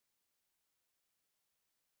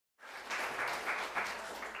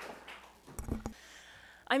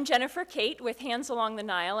I'm Jennifer Kate with Hands Along the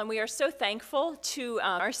Nile, and we are so thankful to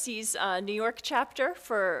ARCE's New York chapter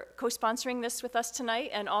for co-sponsoring this with us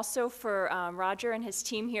tonight, and also for Roger and his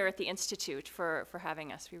team here at the Institute for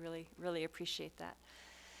having us. We really, really appreciate that.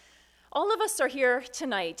 All of us are here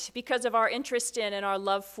tonight because of our interest in and our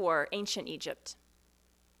love for ancient Egypt.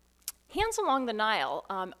 Hands Along the Nile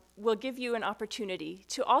will give you an opportunity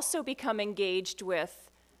to also become engaged with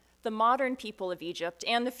the modern people of Egypt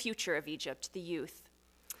and the future of Egypt, the youth.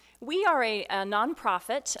 We are a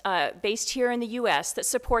nonprofit based here in the US that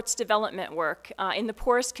supports development work in the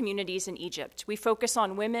poorest communities in Egypt. We focus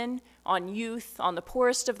on women, on youth, on the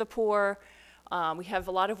poorest of the poor. We have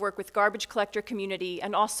a lot of work with garbage collector community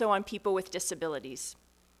and also on people with disabilities.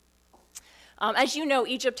 As you know,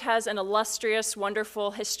 Egypt has an illustrious,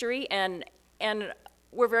 wonderful history, and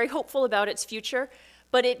we're very hopeful about its future.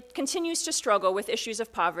 But it continues to struggle with issues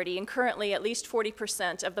of poverty, and currently at least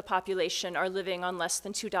 40% of the population are living on less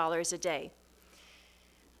than $2 a day.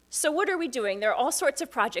 So what are we doing? There are all sorts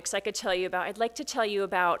of projects I could tell you about. I'd like to tell you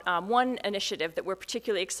about one initiative that we're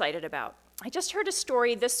particularly excited about. I just heard a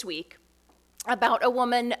story this week about a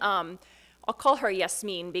woman, I'll call her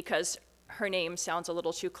Yasmin because her name sounds a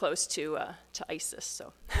little too close to ISIS,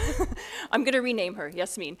 so I'm gonna rename her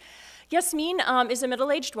Yasmin. Yasmin is a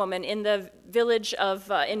middle-aged woman in the village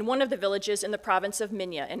of, in one of the villages in the province of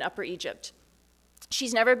Minya in Upper Egypt.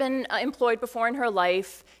 She's never been employed before in her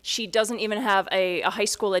life. She doesn't even have a high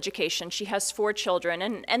school education. She has 4 children,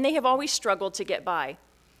 and they have always struggled to get by.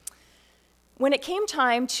 When it came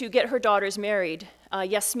time to get her daughters married,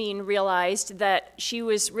 Yasmin realized that she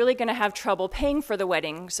was really going to have trouble paying for the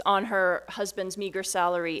weddings on her husband's meager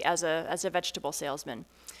salary as a vegetable salesman.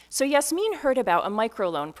 So Yasmin heard about a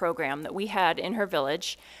microloan program that we had in her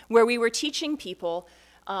village where we were teaching people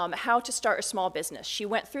how to start a small business. She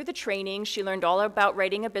went through the training, she learned all about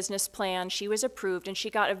writing a business plan, she was approved, and she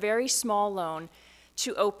got a very small loan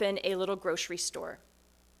to open a little grocery store.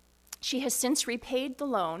 She has since repaid the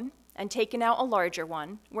loan and taken out a larger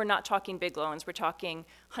one. We're not talking big loans, we're talking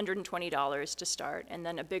 $120 to start, and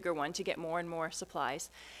then a bigger one to get more and more supplies.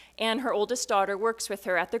 And her oldest daughter works with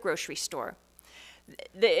her at the grocery store.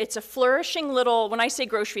 It's a flourishing little, when I say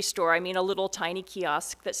grocery store, I mean a little tiny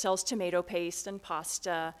kiosk that sells tomato paste and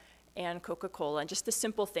pasta and Coca-Cola and just the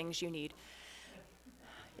simple things you need.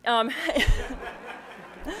 And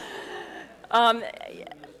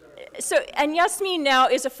Yasmin now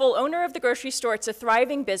is a full owner of the grocery store. It's a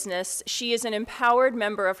thriving business. She is an empowered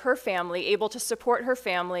member of her family, able to support her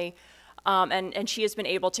family, and she has been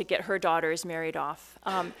able to get her daughters married off.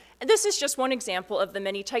 And this is just one example of the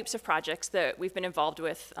many types of projects that we've been involved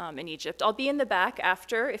with in Egypt. I'll be in the back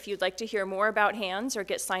after if you'd like to hear more about Hands or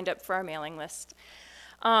get signed up for our mailing list.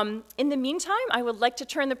 In the meantime, I would like to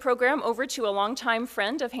turn the program over to a longtime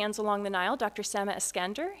friend of Hands Along the Nile, Dr. Sama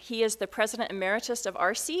Iskander. He is the President Emeritus of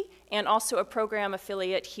ARCE and also a program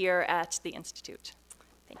affiliate here at the Institute.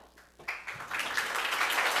 Thank you.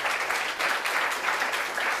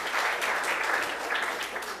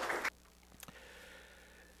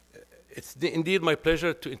 It's indeed my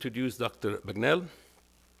pleasure to introduce Dr. Bagnall,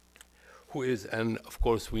 who is, and of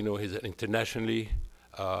course we know he's an internationally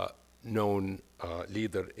known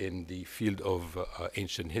leader in the field of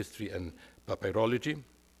ancient history and papyrology.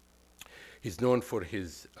 He's known for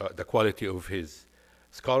the quality of his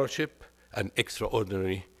scholarship and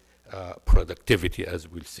extraordinary productivity, as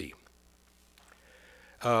we'll see.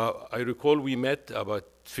 I recall we met about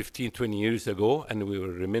 15, 20 years ago, and we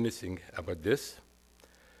were reminiscing about this.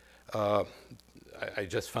 I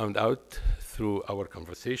just found out through our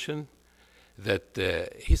conversation that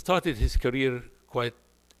he started his career quite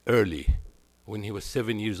early, when he was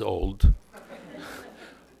 7 years old,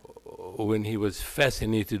 when he was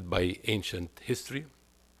fascinated by ancient history,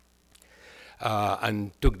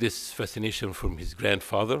 and took this fascination from his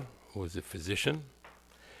grandfather, who was a physician,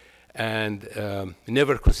 and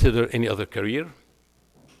never considered any other career.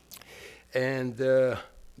 And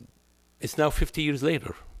it's now 50 years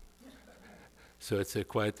later. So it's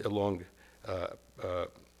quite a long,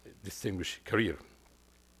 distinguished career.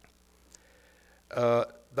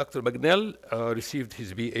 Dr. Bagnall received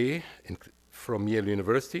his BA from Yale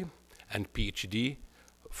University and PhD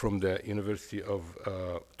from the University of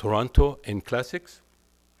Toronto in classics.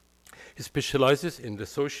 He specializes in the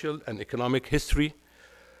social and economic history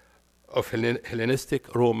of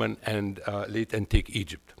Hellenistic, Roman, and late antique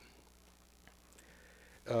Egypt.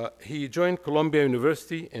 He joined Columbia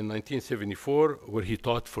University in 1974, where he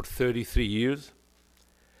taught for 33 years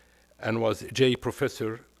and was J.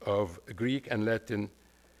 Professor of Greek and Latin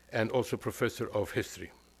and also Professor of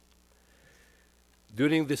History.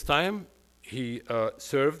 During this time, He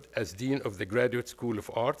served as Dean of the Graduate School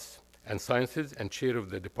of Arts and Sciences and Chair of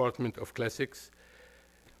the Department of Classics.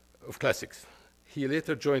 He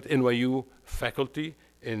later joined NYU faculty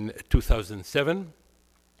in 2007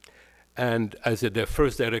 and as the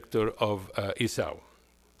first director of ISAO,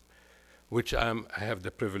 which I have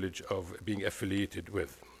the privilege of being affiliated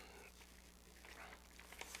with.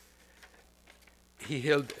 He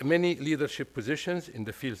held many leadership positions in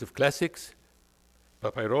the fields of classics,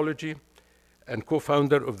 papyrology, and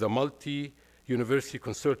co-founder of the multi-university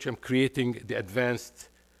consortium creating the Advanced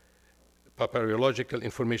Papyrological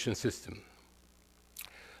Information System.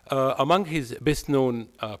 Among his best-known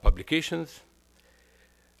publications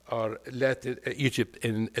are Egypt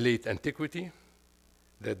in Late Antiquity,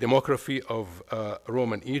 the Demography of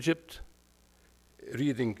Roman Egypt,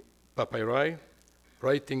 Reading Papyri,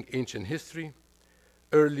 Writing Ancient History,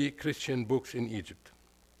 Early Christian Books in Egypt.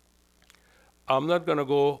 I'm not going to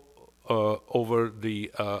go over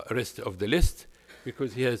the rest of the list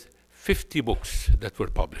because he has 50 books that were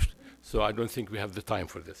published, so I don't think we have the time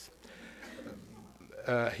for this.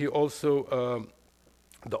 He also,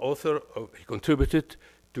 the author, he contributed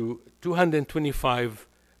to 225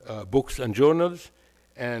 books and journals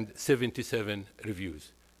and 77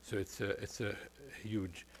 reviews. So it's a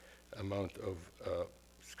huge amount of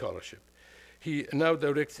scholarship. He now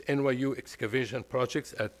directs NYU excavation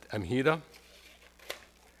projects at Amheida,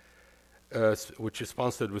 which is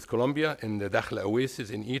sponsored with Colombia in the Dakhla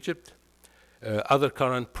Oasis in Egypt. Other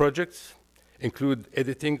current projects include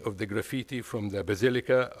editing of the graffiti from the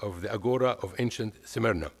Basilica of the Agora of ancient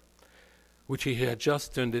Smyrna, which he had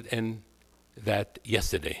just turned it in that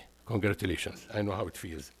yesterday. Congratulations, I know how it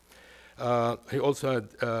feels. He also had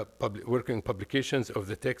working publications of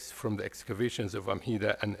the texts from the excavations of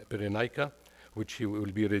Amheida and Pirenaika, which he will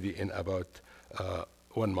be ready in about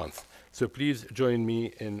 1 month. So please join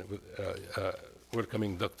me in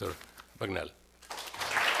welcoming Dr. Bagnall.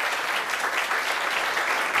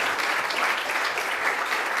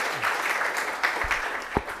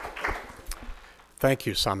 Thank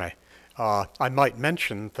you, Sameh. I might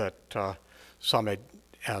mention that Sameh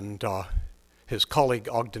and his colleague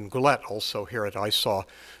Ogden Goulet, also here at ISAW,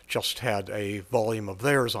 just had a volume of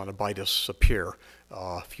theirs on Abydos appear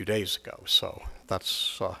a few days ago. So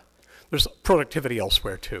that's there's productivity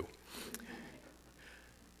elsewhere too.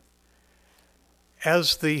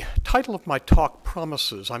 As the title of my talk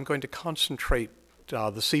promises, I'm going to concentrate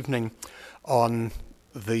this evening on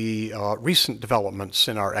the recent developments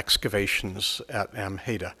in our excavations at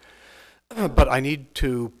Amheida. But I need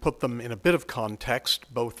to put them in a bit of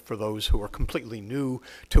context, both for those who are completely new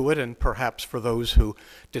to it and perhaps for those who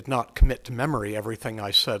did not commit to memory everything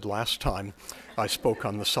I said last time I spoke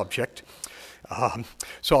on the subject.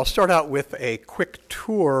 So I'll start out with a quick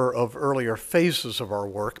tour of earlier phases of our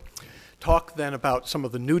work, talk then about some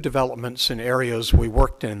of the new developments in areas we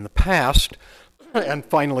worked in the past, and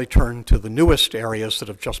finally turn to the newest areas that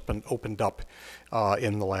have just been opened up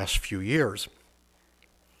in the last few years.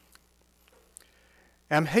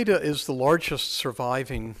 Amheida is the largest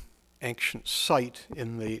surviving ancient site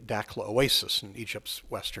in the Dakhla Oasis in Egypt's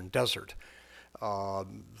western desert.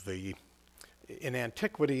 In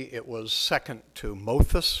antiquity, it was second to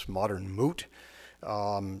Mothus, modern Mut,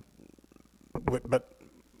 but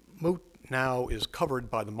Mut now is covered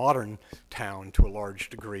by the modern town to a large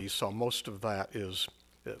degree, so most of that is,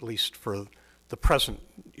 at least for the present,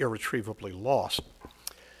 irretrievably lost.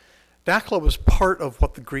 Dakhla was part of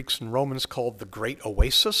what the Greeks and Romans called the Great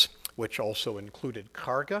Oasis, which also included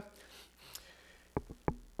Karga.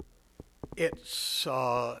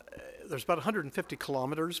 There's about 150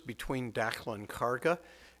 kilometers between Dakhla and Karga,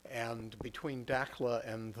 and between Dakhla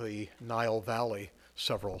and the Nile Valley,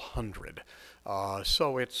 several hundred.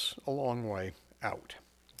 So it's a long way out.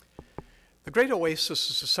 The Great Oasis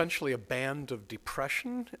is essentially a band of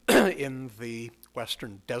depression in the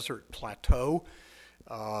western desert plateau,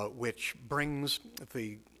 which brings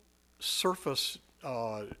the surface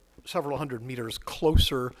several hundred meters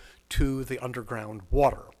closer to the underground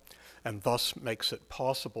water, and thus makes it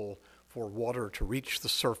possible for water to reach the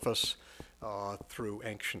surface through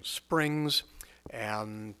ancient springs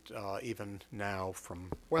and even now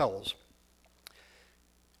from wells.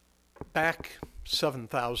 Back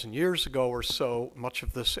 7,000 years ago or so, much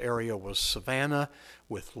of this area was savanna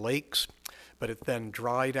with lakes, but it then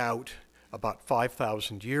dried out about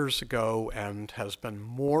 5,000 years ago and has been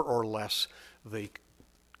more or less the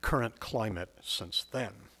current climate since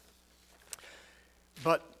then.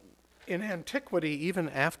 But in antiquity, even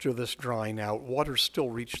after this drying out, water still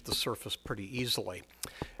reached the surface pretty easily,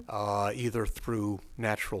 either through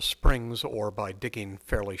natural springs or by digging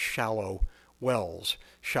fairly shallow wells,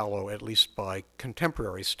 shallow at least by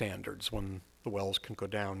contemporary standards, when the wells can go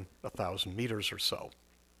down 1,000 meters or so.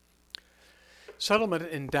 Settlement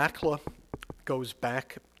in Bagnall goes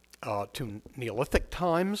back to Neolithic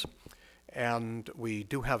times, and we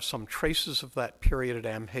do have some traces of that period at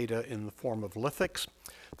Amheida in the form of lithics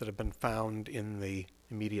that have been found in the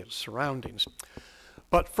immediate surroundings.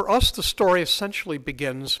 But for us, the story essentially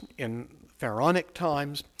begins in Pharaonic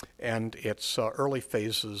times, and its early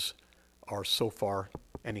phases are so far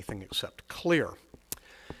anything except clear.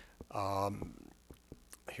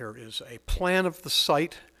 Here is a plan of the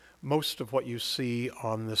site. Most of what you see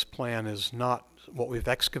on this plan is not what we've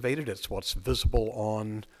excavated, it's what's visible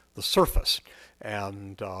on the surface.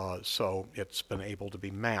 And so it's been able to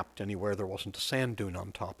be mapped anywhere there wasn't a sand dune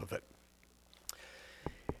on top of it.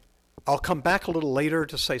 I'll come back a little later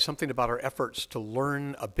to say something about our efforts to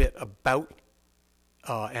learn a bit about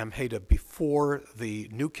Amheida before the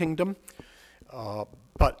New Kingdom.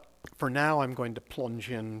 But for now, I'm going to plunge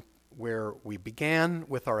in where we began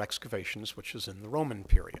with our excavations, which is in the Roman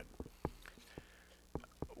period.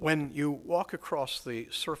 When you walk across the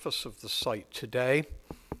surface of the site today,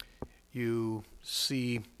 you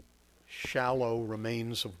see shallow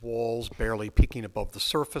remains of walls barely peeking above the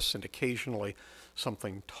surface, and occasionally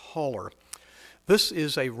something taller. This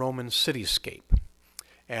is a Roman cityscape,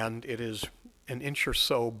 and it is an inch or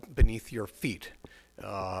so beneath your feet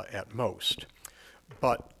at most.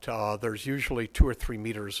 But there's usually 2 or 3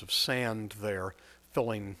 meters of sand there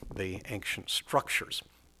filling the ancient structures.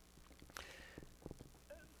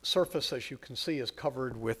 Surface, as you can see, is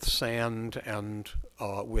covered with sand and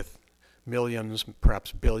with millions,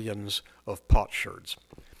 perhaps billions of potsherds.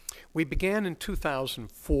 We began in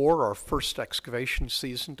 2004, our first excavation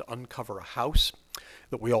season, to uncover a house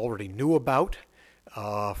that we already knew about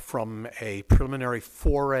from a preliminary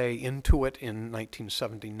foray into it in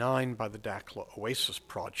 1979 by the Bagnall Oasis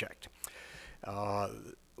Project.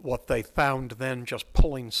 What they found then, just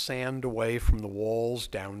pulling sand away from the walls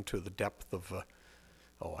down to the depth of,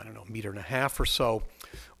 I don't know, 1.5 meters or so,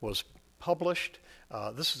 was published.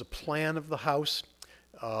 This is a plan of the house.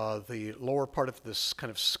 The lower part of this kind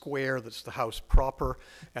of square, that's the house proper,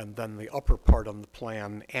 and then the upper part on the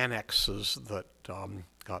plan, annexes that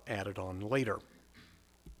got added on later.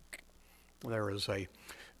 There is a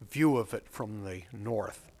view of it from the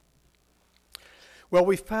north. Well,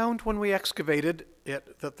 we found when we excavated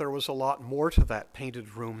it that there was a lot more to that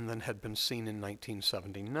painted room than had been seen in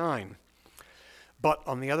 1979. But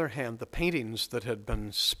on the other hand, the paintings that had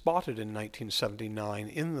been spotted in 1979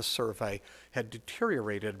 in the survey had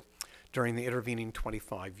deteriorated during the intervening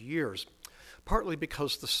 25 years, partly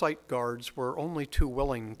because the site guards were only too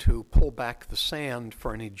willing to pull back the sand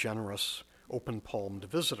for any generous, open-palmed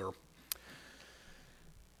visitor.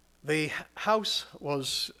 The house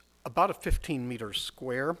was about a 15-meter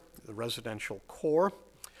square, the residential core,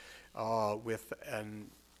 with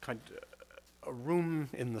a room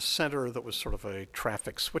in the center that was sort of a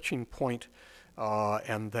traffic switching point,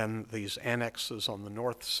 and then these annexes on the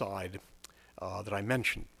north side that I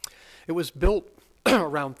mentioned. It was built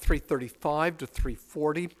around 335 to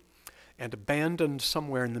 340 and abandoned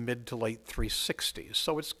somewhere in the mid to late 360s.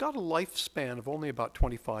 So it's got a lifespan of only about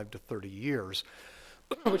 25 to 30 years,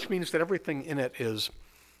 which means that everything in it is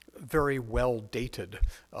very well dated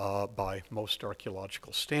by most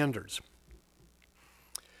archaeological standards.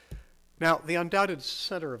 Now, the undoubted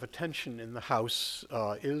center of attention in the house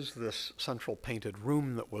is this central painted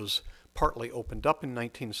room that was partly opened up in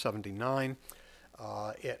 1979.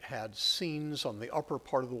 It had scenes on the upper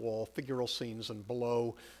part of the wall, figural scenes, and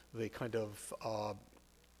below the kind of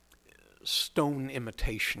stone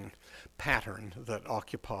imitation pattern that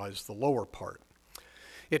occupies the lower part.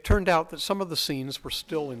 It turned out that some of the scenes were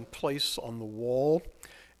still in place on the wall,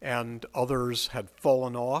 and others had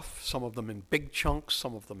fallen off, some of them in big chunks,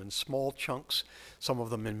 some of them in small chunks, some of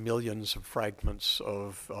them in millions of fragments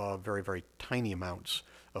of very, very tiny amounts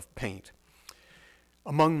of paint.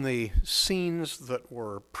 Among the scenes that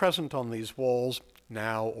were present on these walls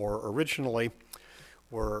now or originally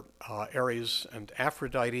were Ares and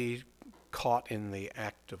Aphrodite caught in the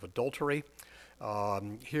act of adultery.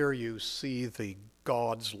 Here you see the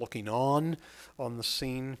gods looking on the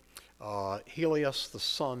scene. Helios, the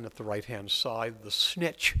sun, at the right-hand side, the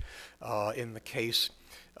snitch in the case,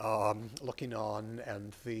 looking on,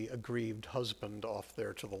 and the aggrieved husband off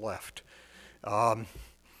there to the left.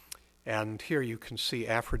 And here you can see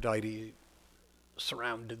Aphrodite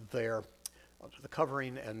surrounded there under the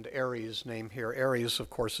covering, and Ares, name here. Ares, of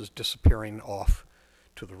course, is disappearing off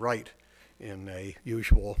to the right in a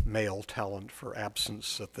usual male talent for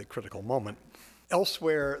absence at the critical moment.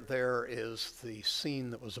 Elsewhere, there is the scene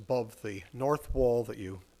that was above the north wall that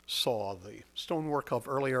you saw the stonework of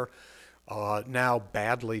earlier, now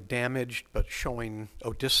badly damaged, but showing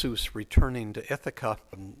Odysseus returning to Ithaca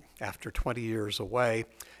after 20 years away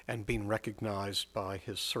and being recognized by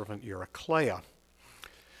his servant Eurycleia.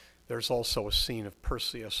 There's also a scene of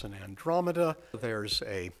Perseus and Andromeda. There's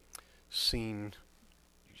a scene,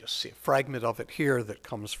 you just see a fragment of it here, that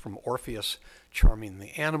comes from Orpheus charming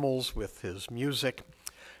the animals with his music,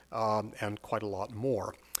 and quite a lot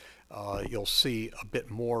more. You'll see a bit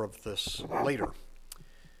more of this later.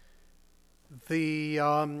 The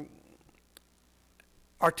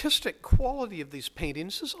artistic quality of these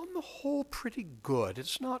paintings is on the whole pretty good.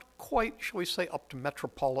 It's not quite, shall we say, up to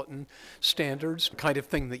metropolitan standards, the kind of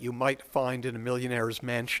thing that you might find in a millionaire's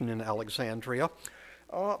mansion in Alexandria,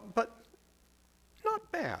 but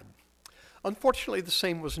not bad. Unfortunately, the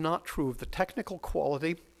same was not true of the technical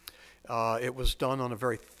quality. It was done on a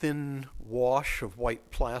very thin wash of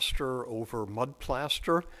white plaster over mud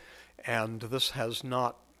plaster, and this has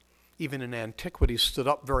not, even in antiquity, stood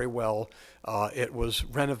up very well. It was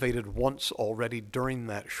renovated once already during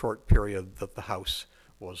that short period that the house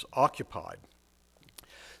was occupied.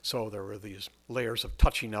 So there were these layers of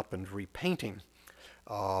touching up and repainting,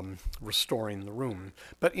 restoring the room.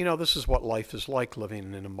 But you know, this is what life is like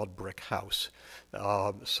living in a mud brick house.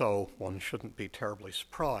 So one shouldn't be terribly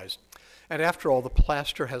surprised. And after all, the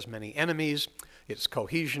plaster has many enemies. Its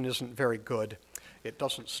cohesion isn't very good. It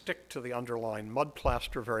doesn't stick to the underlying mud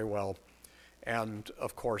plaster very well. And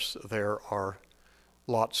of course, there are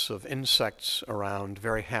lots of insects around,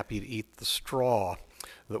 very happy to eat the straw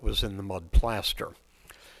that was in the mud plaster.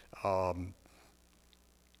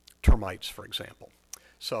 Termites, for example.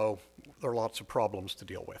 So there are lots of problems to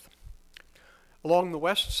deal with. Along the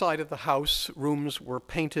west side of the house, rooms were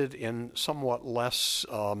painted in somewhat less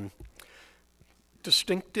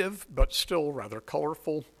distinctive, but still rather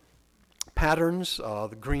colorful patterns.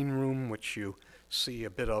 The green room, which you see a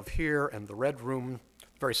bit of here, and the red room,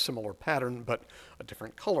 very similar pattern, but a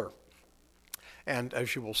different color. And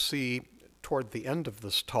as you will see toward the end of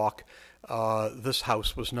this talk, this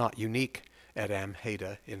house was not unique at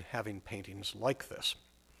Amheida in having paintings like this.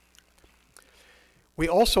 We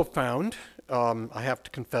also found, I have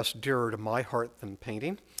to confess, dearer to my heart than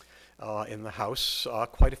painting, in the house,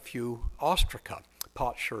 quite a few ostraca,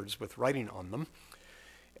 potsherds with writing on them,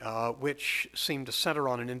 which seemed to center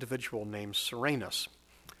on an individual named Serenus.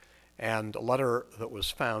 And a letter that was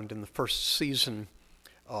found in the first season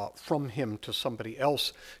from him to somebody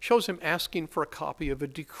else shows him asking for a copy of a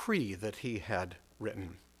decree that he had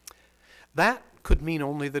written. That could mean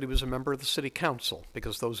only that he was a member of the city council,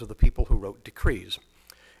 because those are the people who wrote decrees.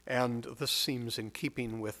 And this seems in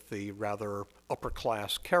keeping with the rather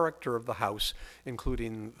upper-class character of the house,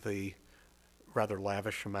 including the rather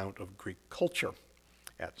lavish amount of Greek culture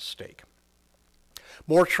at stake.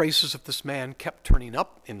 More traces of this man kept turning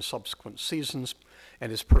up in subsequent seasons, and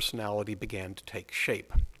his personality began to take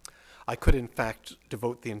shape. I could, in fact,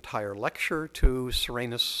 devote the entire lecture to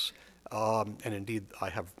Serenus, and indeed I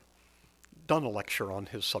have done a lecture on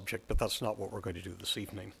his subject, but that's not what we're going to do this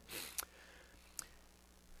evening.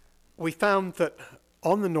 We found that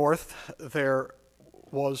on the north there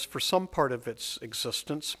was, for some part of its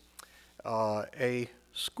existence, a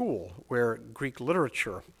school where Greek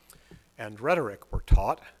literature and rhetoric were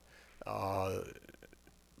taught,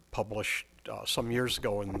 published some years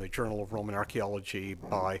ago in the Journal of Roman Archaeology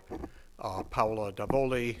by Paola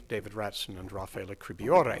Davoli, David Ratson, and Raffaele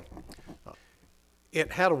Cribiore.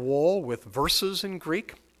 It had a wall with verses in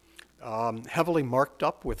Greek, heavily marked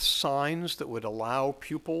up with signs that would allow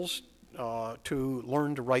pupils to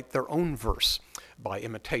learn to write their own verse by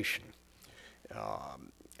imitation.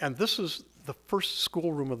 And this is the first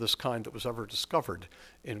schoolroom of this kind that was ever discovered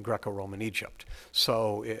in Greco-Roman Egypt.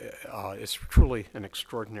 So it's truly an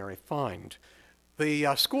extraordinary find.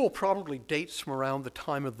 The school probably dates from around the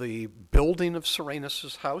time of the building of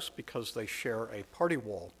Serenus's house, because they share a party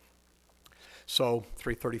wall. So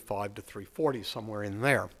 335 to 340, somewhere in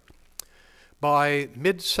there. By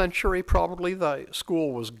mid-century, probably, the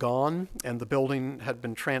school was gone, and the building had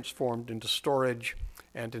been transformed into storage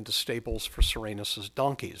and into stables for Serenus's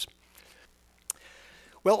donkeys.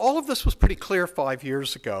 Well, all of this was pretty clear 5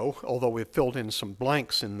 years ago, although we've filled in some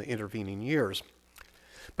blanks in the intervening years.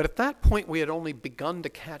 But at that point, we had only begun to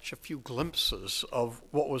catch a few glimpses of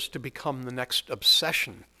what was to become the next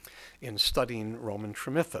obsession in studying Roman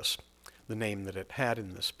Trimithus, the name that it had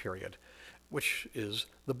in this period, which is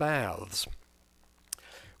the baths.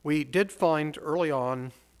 We did find early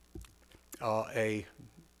on a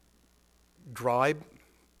dry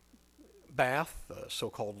bath, the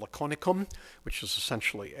so-called laconicum, which is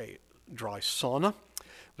essentially a dry sauna,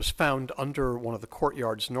 was found under one of the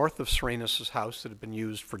courtyards north of Serenus's house that had been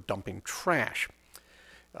used for dumping trash.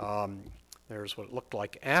 There's what it looked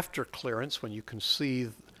like after clearance, when you can see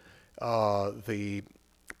the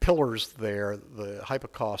pillars there, the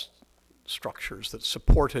hypocaust structures that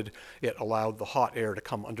supported it, allowed the hot air to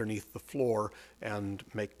come underneath the floor and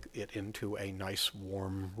make it into a nice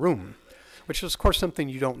warm room, which is of course something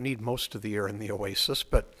you don't need most of the year in the oasis,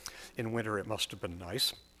 but in winter it must have been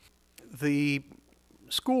nice. The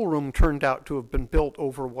schoolroom turned out to have been built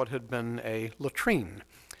over what had been a latrine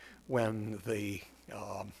when the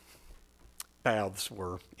baths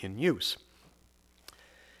were in use.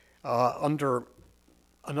 Under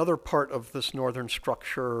another part of this northern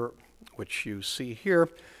structure, which you see here,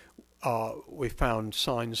 we found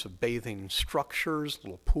signs of bathing structures,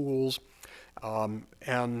 little pools,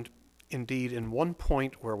 and indeed in one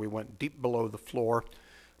point where we went deep below the floor,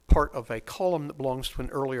 part of a column that belongs to an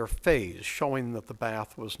earlier phase, showing that the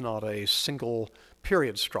bath was not a single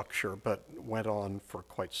period structure, but went on for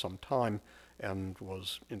quite some time and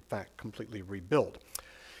was in fact completely rebuilt.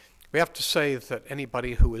 We have to say that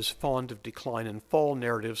anybody who is fond of decline and fall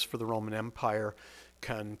narratives for the Roman Empire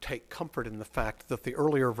can take comfort in the fact that the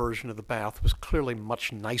earlier version of the bath was clearly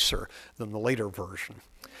much nicer than the later version.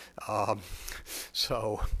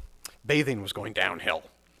 So bathing was going downhill.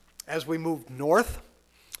 As we moved north,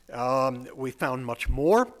 we found much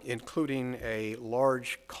more, including a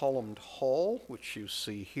large columned hall, which you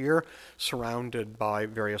see here, surrounded by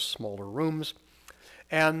various smaller rooms,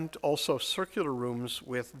 and also circular rooms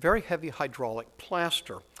with very heavy hydraulic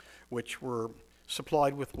plaster, which were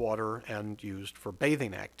supplied with water and used for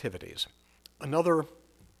bathing activities. Another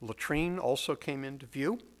latrine also came into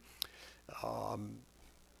view.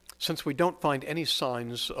 Since we don't find any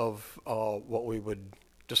signs of what we would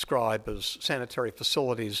describe as sanitary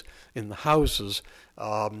facilities in the houses,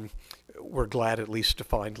 we're glad at least to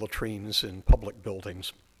find latrines in public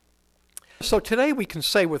buildings. So today we can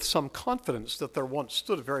say with some confidence that there once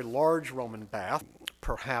stood a very large Roman bath,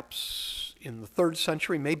 perhaps in the 3rd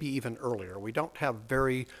century, maybe even earlier. We don't have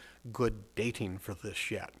very good dating for this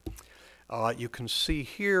yet. You can see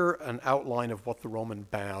here an outline of what the Roman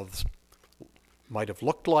baths might have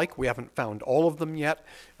looked like. We haven't found all of them yet.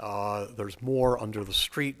 There's more under the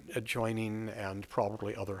street adjoining and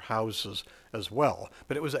probably other houses as well.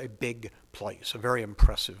 But it was a big place, a very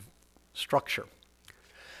impressive structure.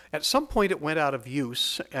 At some point it went out of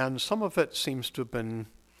use, and some of it seems to have been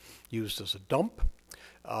used as a dump.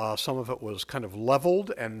 Some of it was kind of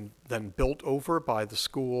leveled and then built over by the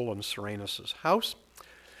school and Serenus's house.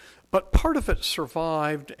 But part of it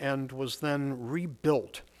survived and was then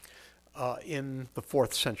rebuilt in the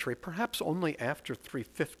 4th century, perhaps only after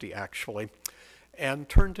 350 actually, and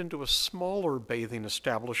turned into a smaller bathing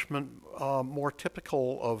establishment, more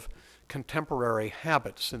typical of contemporary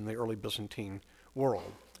habits in the early Byzantine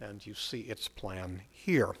world. And you see its plan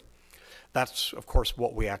here. That's, of course,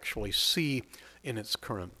 what we actually see in its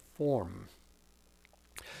current form.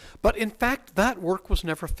 But in fact, that work was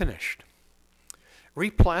never finished.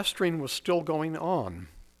 Replastering was still going on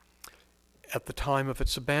at the time of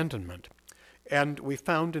its abandonment. And we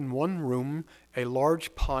found in one room a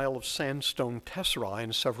large pile of sandstone tesserae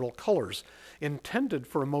in several colors, intended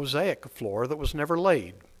for a mosaic floor that was never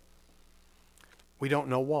laid. We don't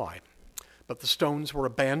know why. But the stones were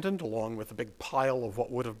abandoned along with a big pile of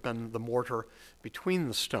what would have been the mortar between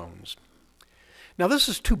the stones. Now this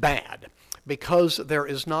is too bad, because there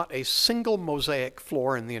is not a single mosaic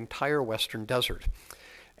floor in the entire Western Desert,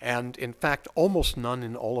 and in fact almost none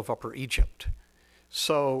in all of Upper Egypt.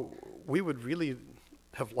 So we would really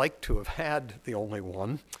have liked to have had the only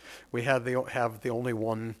one. We have the only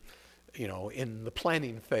one, you know, in the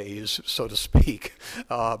planning phase, so to speak,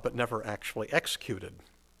 but never actually executed.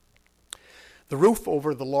 The roof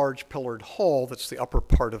over the large pillared hall, that's the upper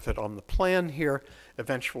part of it on the plan here,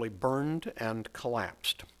 eventually burned and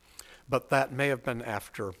collapsed. But that may have been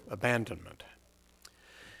after abandonment.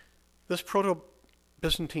 This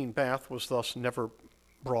proto-Byzantine bath was thus never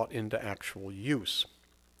brought into actual use.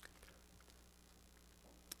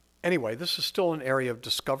 Anyway, this is still an area of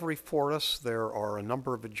discovery for us. There are a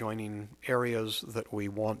number of adjoining areas that we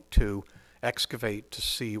want to excavate to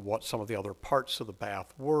see what some of the other parts of the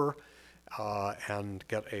bath were, and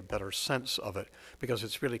get a better sense of it, because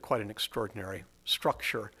it's really quite an extraordinary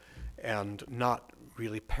structure and not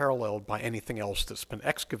really paralleled by anything else that's been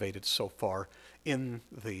excavated so far in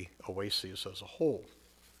the oases as a whole.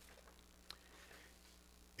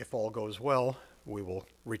 If all goes well, we will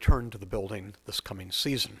return to the building this coming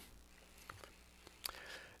season.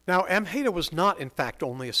 Now, Amheida was not, in fact,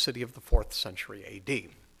 only a city of the 4th century A.D.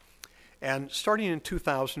 And starting in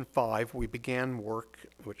 2005, we began work,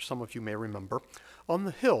 which some of you may remember, on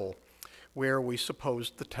the hill where we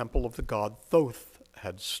supposed the temple of the god Thoth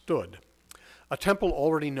had stood. A temple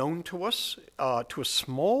already known to us to a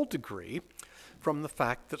small degree from the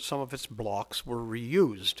fact that some of its blocks were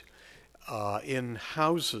reused in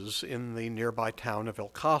houses in the nearby town of El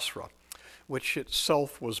Kasra, which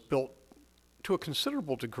itself was built to a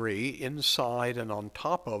considerable degree inside and on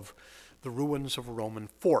top of the ruins of a Roman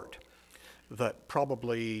fort that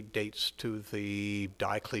probably dates to the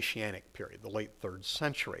Diocletianic period, the late 3rd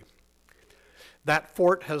century. That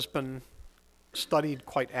fort has been studied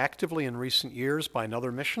quite actively in recent years by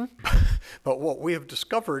another mission, but what we have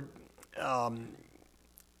discovered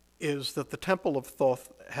is that the Temple of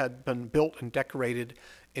Thoth had been built and decorated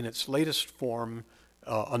in its latest form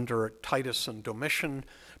under Titus and Domitian,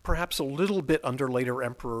 perhaps a little bit under later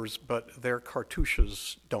emperors, but their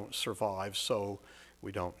cartouches don't survive, so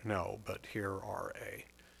we don't know. But here are a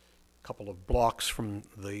couple of blocks from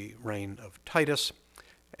the reign of Titus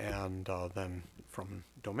and then from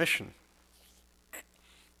Domitian.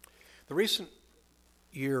 The recent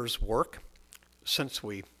years' work, since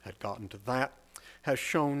we had gotten to that, has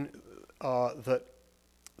shown that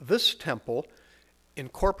this temple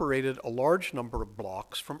incorporated a large number of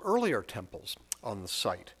blocks from earlier temples on the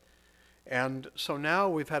site. And so now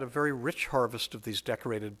we've had a very rich harvest of these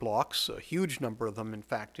decorated blocks, a huge number of them, in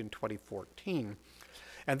fact, in 2014.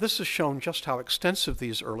 And this has shown just how extensive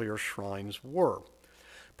these earlier shrines were,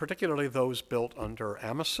 particularly those built under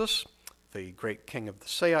Amasis, the great king of the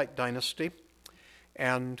Saite dynasty,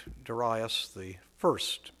 and Darius the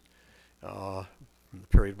First, the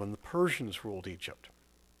period when the Persians ruled Egypt.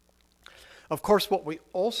 Of course, what we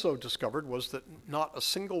also discovered was that not a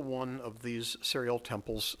single one of these serial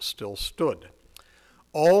temples still stood.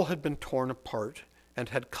 All had been torn apart and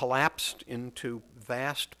had collapsed into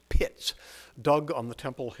vast pits dug on the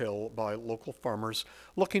Temple Hill by local farmers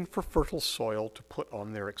looking for fertile soil to put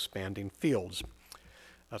on their expanding fields.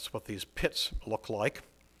 That's what these pits look like.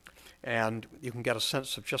 And you can get a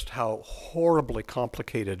sense of just how horribly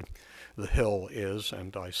complicated the hill is.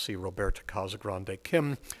 And I see Roberta Casagrande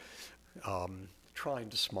Kim trying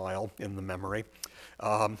to smile in the memory.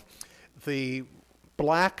 The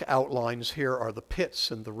black outlines here are the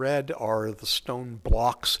pits, and the red are the stone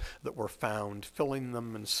blocks that were found, filling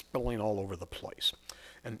them and spilling all over the place.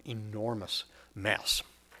 An enormous mess.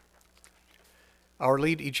 Our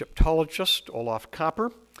lead Egyptologist, Olaf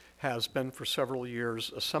Kapper, has been for several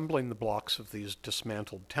years assembling the blocks of these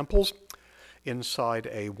dismantled temples inside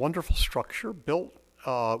a wonderful structure built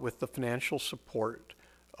with the financial support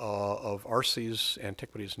of ARCE's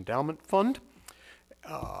Antiquities Endowment Fund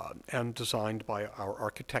and designed by our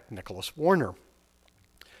architect Nicholas Warner.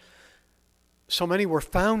 So many were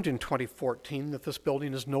found in 2014 that this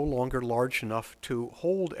building is no longer large enough to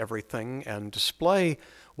hold everything and display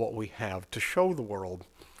what we have to show the world.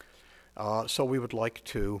 So we would like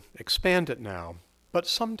to expand it now. But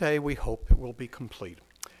someday we hope it will be complete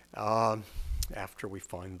after we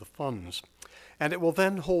find the funds. And it will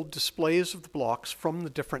then hold displays of the blocks from the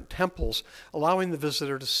different temples, allowing the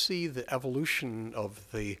visitor to see the evolution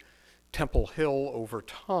of the Temple Hill over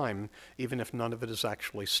time, even if none of it is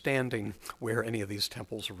actually standing where any of these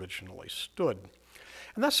temples originally stood.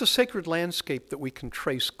 And that's a sacred landscape that we can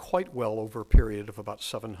trace quite well over a period of about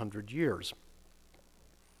 700 years.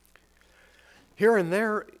 Here and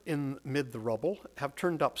there amid the rubble have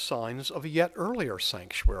turned up signs of a yet earlier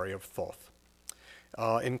sanctuary of Thoth,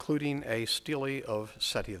 including a stele of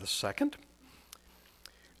Seti II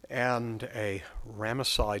and a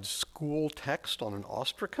Ramesside school text on an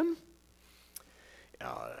ostracon,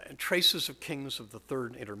 traces of kings of the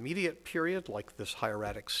Third Intermediate period, like this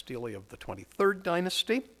hieratic stele of the 23rd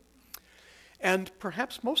dynasty, and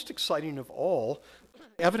perhaps most exciting of all,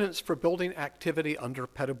 evidence for building activity under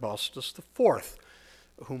Pedibostus IV,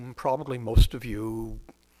 whom probably most of you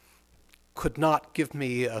could not give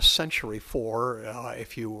me a century for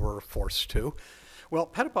if you were forced to. Well,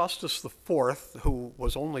 Pedibostus IV, who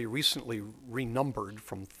was only recently renumbered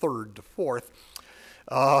from 3rd to 4th,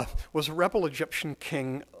 was a rebel Egyptian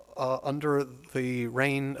king under the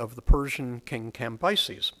reign of the Persian king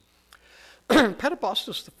Cambyses.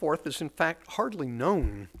 Pedibostus IV is in fact hardly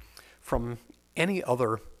known from any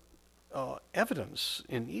other evidence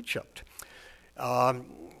in Egypt.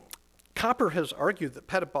 Kapper has argued that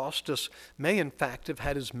Pedibostus may in fact have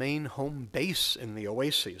had his main home base in the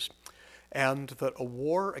oases, and that a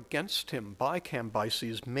war against him by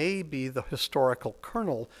Cambyses may be the historical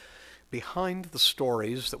kernel behind the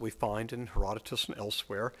stories that we find in Herodotus and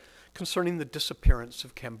elsewhere concerning the disappearance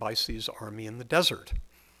of Cambyses' army in the desert.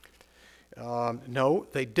 No,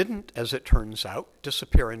 they didn't, as it turns out,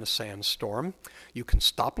 disappear in a sandstorm. You can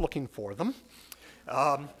stop looking for them.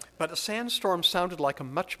 But a sandstorm sounded like a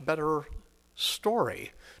much better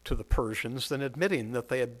story to the Persians than admitting that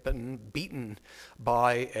they had been beaten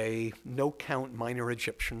by a no-count minor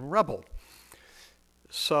Egyptian rebel.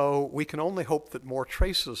 So we can only hope that more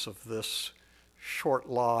traces of this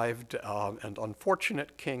short-lived and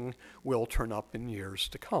unfortunate king will turn up in years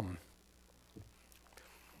to come.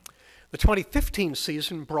 The 2015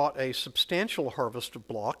 season brought a substantial harvest of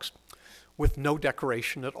blocks with no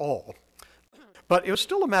decoration at all. But it was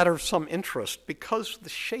still a matter of some interest because the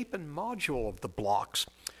shape and module of the blocks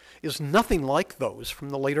is nothing like those from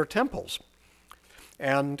the later temples.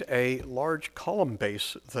 And a large column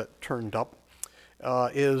base that turned up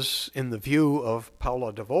is, in the view of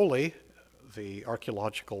Paola Davoli, the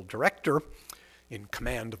archaeological director in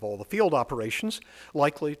command of all the field operations,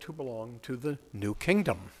 likely to belong to the New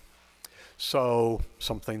Kingdom. So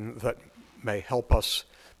something that may help us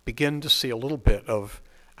begin to see a little bit of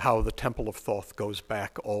how the Temple of Thoth goes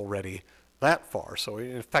back already that far. So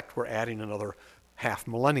in effect, we're adding another half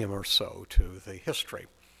millennium or so to the history.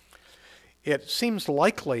 It seems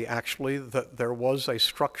likely, actually, that there was a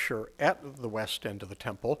structure at the west end of the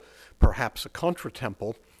temple, perhaps a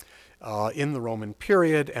contra-temple, in the Roman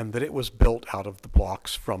period, and that it was built out of the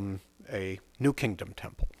blocks from a New Kingdom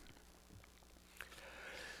temple.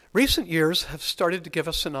 Recent years have started to give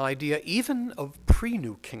us an idea even of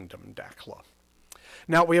pre-New Kingdom Dakhla.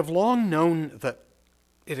 Now, we have long known that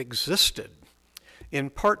it existed, in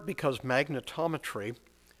part because magnetometry,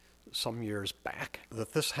 some years back,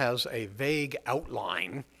 that this has a vague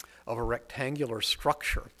outline of a rectangular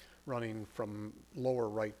structure running from lower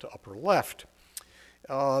right to upper left,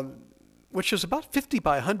 which is about 50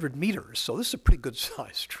 by 100 meters, so this is a pretty good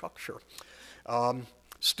sized structure.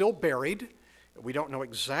 Still buried. We don't know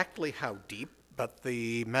exactly how deep, but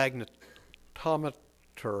the magnetometer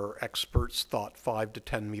experts thought 5 to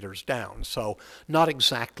 10 meters down, so not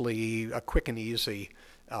exactly a quick and easy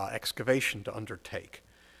excavation to undertake.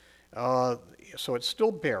 So it's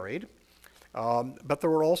still buried, but there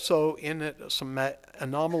were also in it some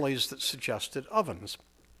anomalies that suggested ovens.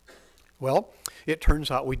 Well, it turns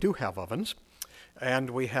out we do have ovens,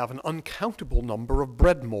 and we have an uncountable number of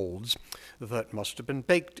bread molds that must have been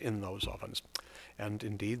baked in those ovens. And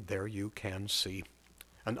indeed, there you can see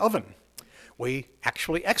an oven. We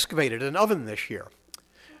actually excavated an oven this year.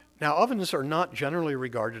 Now, ovens are not generally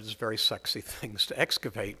regarded as very sexy things to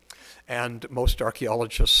excavate, and most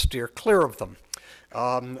archaeologists steer clear of them.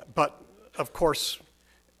 But, of course,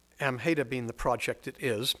 Amheida being the project it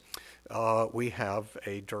is, we have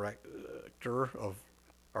a director of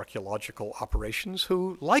archaeological operations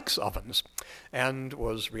who likes ovens and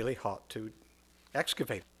was really hot to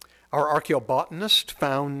excavate. Our archaeobotanist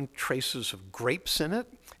found traces of grapes in it,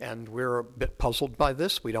 and we're a bit puzzled by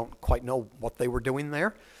this. We don't quite know what they were doing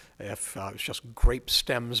there, if it's just grape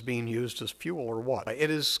stems being used as fuel or what. It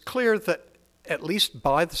is clear that at least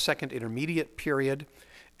by the Second Intermediate period,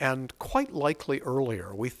 and quite likely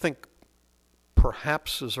earlier, we think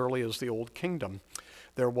perhaps as early as the Old Kingdom,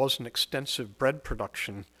 there was an extensive bread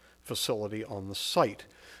production facility on the site,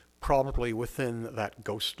 probably within that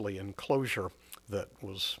ghostly enclosure that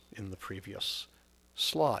was in the previous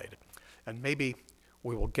slide. And maybe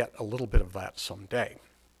we will get a little bit of that someday.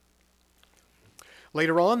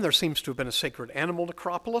 Later on, there seems to have been a sacred animal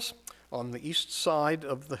necropolis on the east side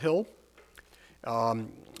of the hill.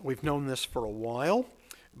 We've known this for a while,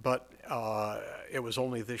 but it was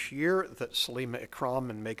only this year that Salima Ikram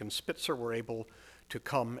and Megan Spitzer were able to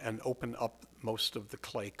come and open up most of the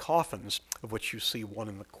clay coffins, of which you see one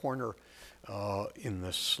in the corner in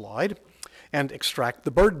this slide, and extract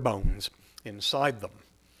the bird bones inside them.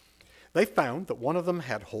 They found that one of them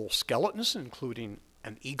had whole skeletons, including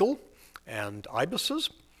an eagle and ibises.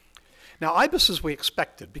 Now, ibises we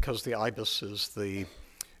expected, because the ibis is the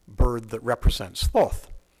bird that represents Thoth.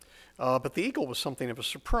 But the eagle was something of a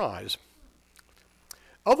surprise.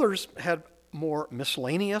 Others had more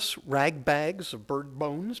miscellaneous rag bags of bird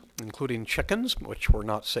bones, including chickens, which were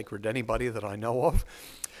not sacred to anybody that I know of,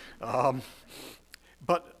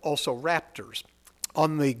 but also raptors.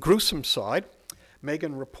 On the gruesome side,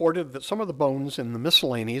 Megan reported that some of the bones in the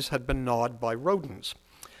miscellanies had been gnawed by rodents,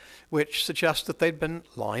 which suggests that they'd been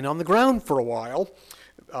lying on the ground for a while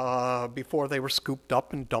before they were scooped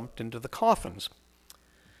up and dumped into the coffins.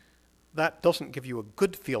 That doesn't give you a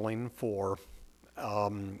good feeling for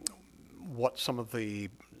what some of the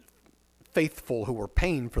faithful who were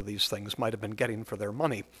paying for these things might have been getting for their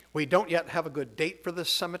money. We don't yet have a good date for this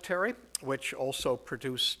cemetery, which also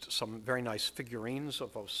produced some very nice figurines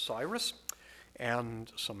of Osiris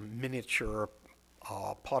and some miniature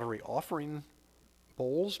pottery offering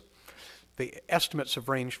bowls. The estimates have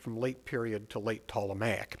ranged from late period to late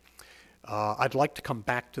Ptolemaic. I'd like to come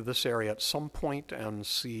back to this area at some point and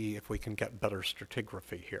see if we can get better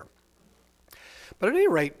stratigraphy here. But at any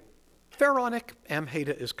rate, Pharaonic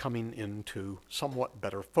Amheida is coming into somewhat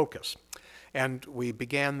better focus. And we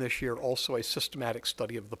began this year also a systematic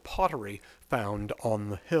study of the pottery found on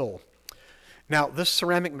the hill. Now, this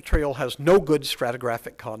ceramic material has no good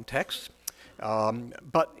stratigraphic context,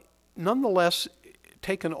 but nonetheless,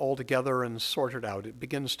 taken all together and sorted out, it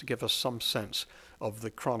begins to give us some sense of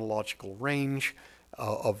the chronological range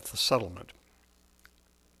of the settlement.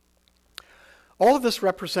 All of this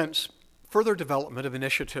represents further development of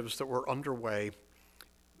initiatives that were underway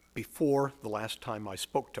before the last time I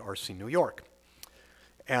spoke to ARCE New York,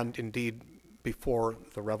 and indeed before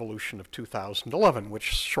the revolution of 2011, which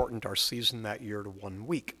shortened our season that year to 1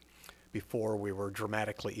 week before we were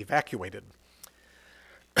dramatically evacuated.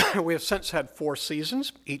 We have since had 4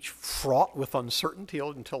 seasons, each fraught with uncertainty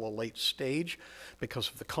until a late stage because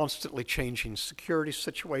of the constantly changing security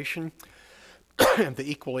situation and the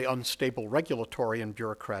equally unstable regulatory and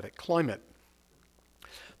bureaucratic climate.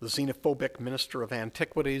 The xenophobic Minister of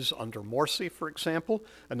Antiquities under Morsi, for example,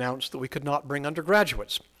 announced that we could not bring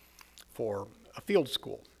undergraduates for a field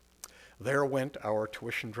school. There went our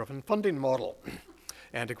tuition-driven funding model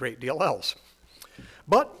and a great deal else.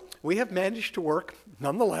 But we have managed to work,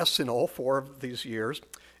 nonetheless, in all 4 of these years,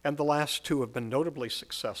 and the last 2 have been notably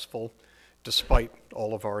successful despite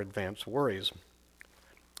all of our advanced worries.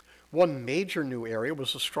 One major new area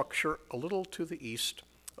was a structure a little to the east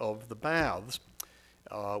of the baths,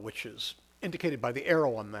 which is indicated by the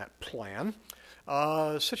arrow on that plan,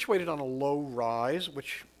 situated on a low rise,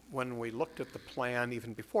 which, when we looked at the plan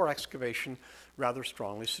even before excavation, rather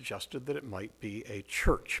strongly suggested that it might be a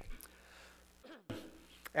church.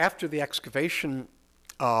 After the excavation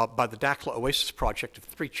by the Dakhla Oasis project of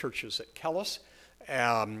 3 churches at Kelis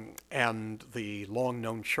and the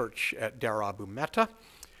long-known church at Dar Abu Meta,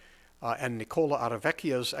 and Nicola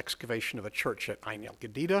Aravecchia's excavation of a church at Ain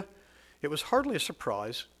el-Gadida, it was hardly a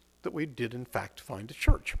surprise that we did in fact find a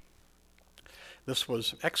church. This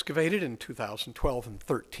was excavated in 2012 and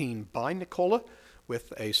 13 by Nicola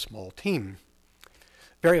with a small team.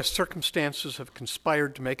 Various circumstances have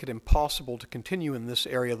conspired to make it impossible to continue in this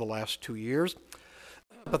area the last 2 years,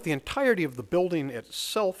 but the entirety of the building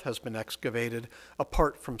itself has been excavated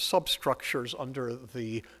apart from substructures under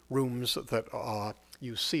the rooms that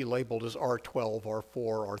you see labeled as R12, R4,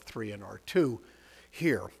 R3, and R2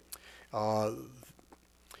 here.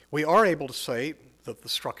 We are able to say that the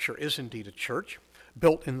structure is indeed a church,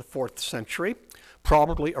 built in the 4th century,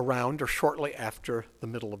 probably around or shortly after the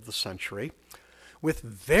middle of the century, with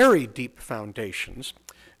very deep foundations,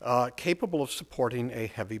 capable of supporting a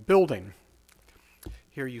heavy building.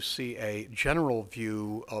 Here you see a general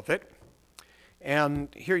view of it,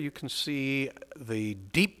 and here you can see the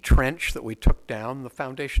deep trench that we took down. The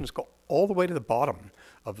foundations go all the way to the bottom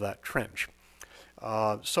of that trench.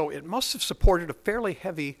 So it must have supported a fairly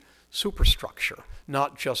heavy superstructure,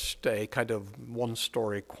 not just a kind of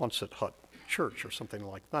 1-story Quonset hut church or something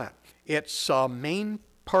like that. Its main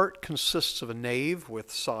part consists of a nave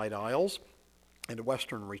with side aisles and a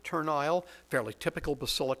western return aisle, fairly typical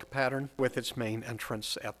basilica pattern, with its main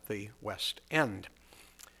entrance at the west end.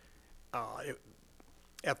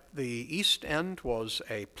 At the east end was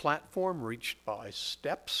a platform reached by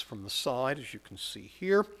steps from the side, as you can see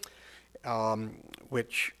here,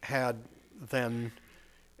 which had then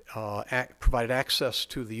provided access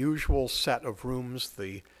to the usual set of rooms,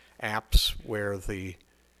 the apse where the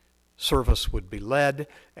service would be led,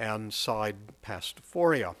 and side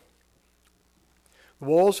pastoforia. The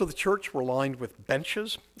walls of the church were lined with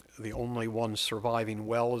benches. The only one surviving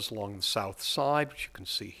well is along the south side, which you can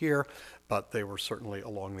see here, but they were certainly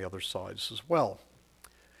along the other sides as well.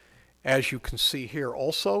 As you can see here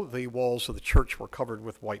also, the walls of the church were covered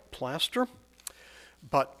with white plaster,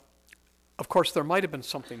 but of course there might have been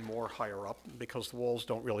something more higher up because the walls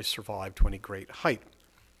don't really survive to any great height.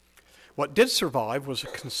 What did survive was a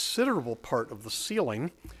considerable part of the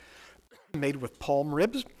ceiling made with palm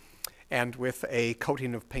ribs and with a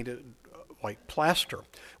coating of painted white plaster,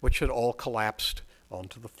 which had all collapsed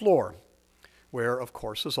onto the floor, where, of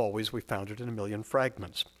course, as always, we found it in a million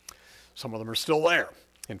fragments. Some of them are still there,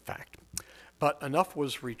 in fact. But enough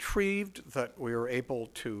was retrieved that we were able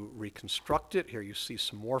to reconstruct it. Here you see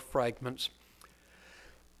some more fragments.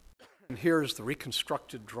 And here's the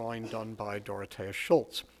reconstructed drawing done by Dorothea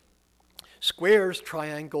Schultz. Squares,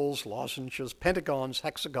 triangles, lozenges, pentagons,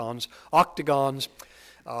 hexagons, octagons,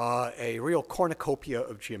 a real cornucopia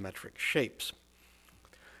of geometric shapes.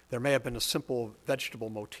 There may have been a simple vegetable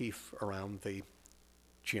motif around the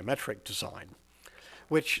geometric design,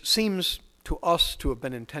 which seems to us to have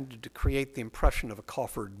been intended to create the impression of a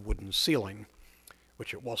coffered wooden ceiling,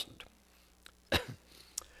 which it wasn't.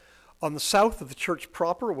 On the south of the church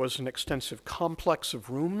proper was an extensive complex of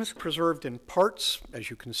rooms, preserved in parts, as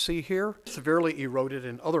you can see here, severely eroded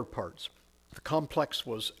in other parts. The complex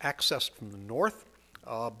was accessed from the north,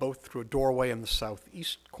 both through a doorway in the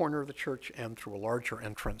southeast corner of the church and through a larger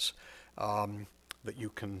entrance that you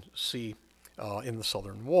can see in the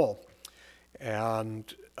southern wall.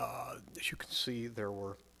 And as you can see, there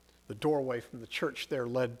were the doorway from the church there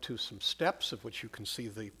led to some steps, of which you can see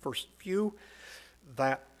the first few.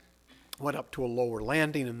 That went up to a lower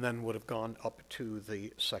landing and then would have gone up to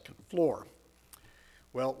the second floor.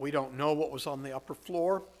 Well, we don't know what was on the upper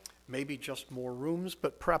floor, maybe just more rooms,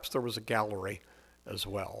 but perhaps there was a gallery as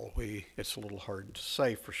well. It's a little hard to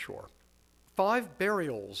say for sure. 5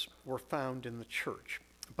 burials were found in the church,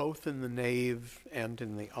 both in the nave and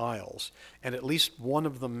in the aisles, and at least one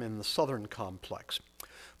of them in the southern complex.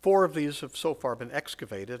 4 of these have so far been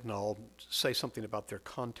excavated, and I'll say something about their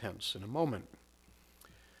contents in a moment.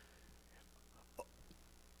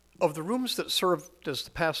 Of the rooms that served as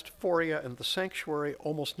the pastoria and the sanctuary,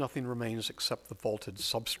 almost nothing remains except the vaulted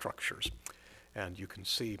substructures. And you can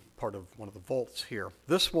see part of one of the vaults here.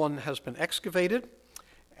 This one has been excavated,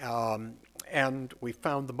 and we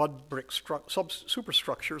found the mud brick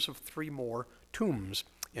superstructures of 3 more tombs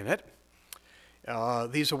in it.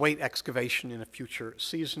 These await excavation in a future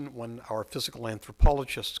season when our physical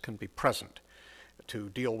anthropologists can be present to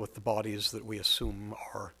deal with the bodies that we assume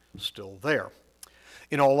are still there.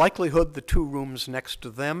 In all likelihood, the 2 rooms next to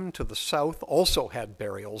them to the south also had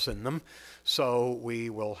burials in them, so we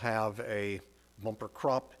will have a bumper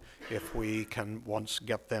crop if we can once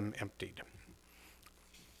get them emptied.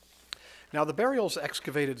 Now, the burials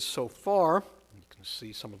excavated so far, you can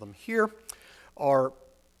see some of them here, are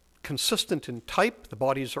consistent in type. The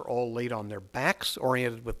bodies are all laid on their backs,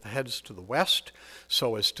 oriented with the heads to the west,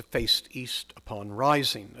 so as to face east upon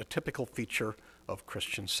rising, a typical feature of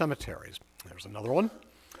Christian cemeteries. There's another one.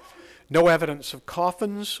 No evidence of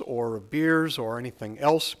coffins or of biers or anything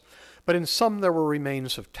else, but in some there were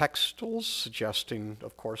remains of textiles, suggesting,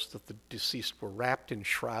 of course, that the deceased were wrapped in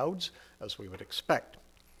shrouds, as we would expect.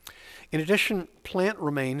 In addition, plant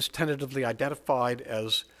remains tentatively identified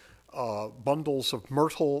as bundles of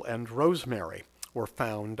myrtle and rosemary were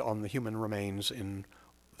found on the human remains in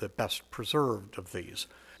the best preserved of these.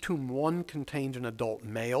 Tomb 1 contained an adult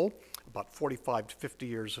male, about 45 to 50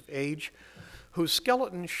 years of age, whose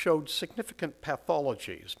skeleton showed significant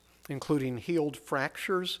pathologies, including healed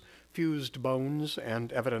fractures, fused bones,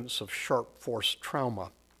 and evidence of sharp force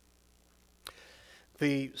trauma.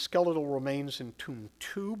 The skeletal remains in Tomb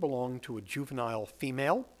 2 belong to a juvenile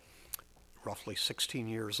female, roughly 16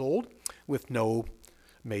 years old, with no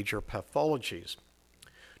major pathologies.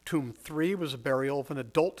 Tomb 3 was a burial of an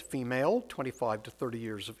adult female, 25 to 30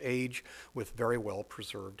 years of age, with very well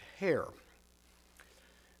preserved hair.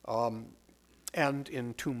 And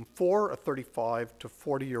in Tomb 4, a 35 to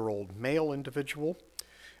 40-year-old male individual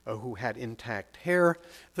who had intact hair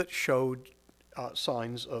that showed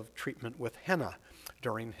signs of treatment with henna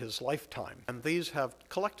during his lifetime. And these have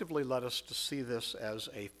collectively led us to see this as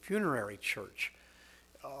a funerary church,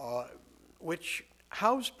 which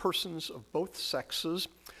housed persons of both sexes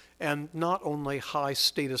and not only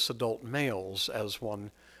high-status adult males, as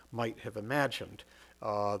one might have imagined.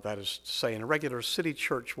 That is to say, in a regular city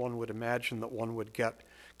church, one would imagine that one would get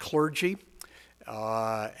clergy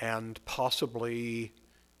and possibly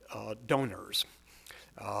donors.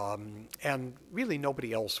 And really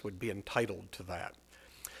nobody else would be entitled to that.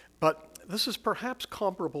 But this is perhaps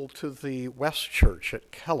comparable to the West Church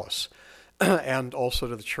at Kellis and also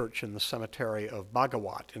to the church in the cemetery of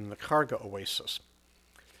Bagnall in the Karga Oasis.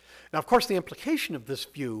 Now, of course, the implication of this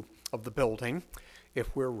view of the building,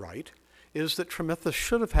 if we're right, is that Tremethes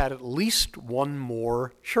should have had at least one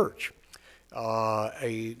more church,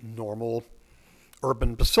 a normal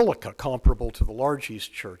urban basilica comparable to the Large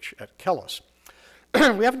East Church at Kellis.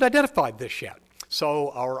 We haven't identified this yet,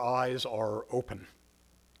 so our eyes are open.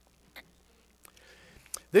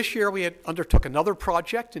 This year we undertook another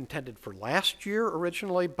project intended for last year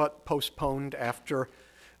originally, but postponed after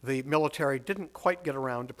the military didn't quite get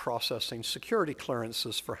around to processing security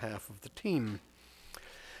clearances for half of the team.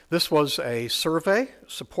 This was a survey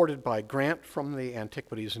supported by a grant from the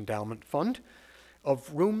Antiquities Endowment Fund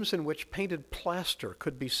of rooms in which painted plaster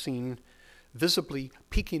could be seen visibly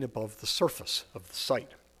peeking above the surface of the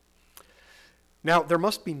site. Now, there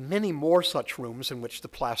must be many more such rooms in which the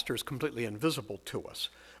plaster is completely invisible to us,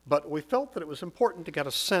 but we felt that it was important to get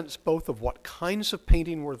a sense both of what kinds of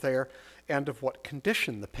painting were there and of what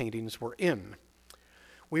condition the paintings were in.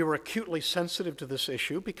 We were acutely sensitive to this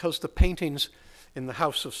issue because the paintings in the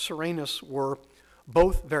House of Serenus were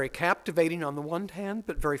both very captivating on the one hand,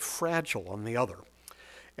 but very fragile on the other.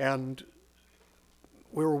 And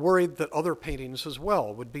we were worried that other paintings as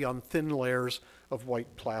well would be on thin layers of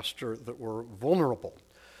white plaster that were vulnerable.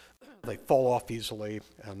 They fall off easily,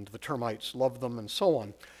 and the termites love them, and so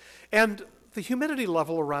on. And the humidity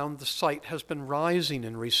level around the site has been rising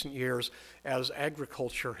in recent years as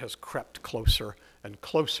agriculture has crept closer and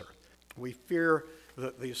closer. We fear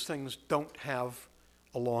that these things don't have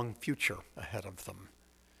a long future ahead of them.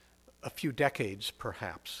 A few decades,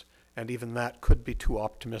 perhaps, and even that could be too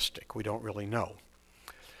optimistic. We don't really know.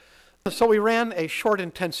 So we ran a short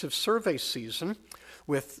intensive survey season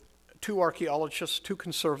with 2 archaeologists, 2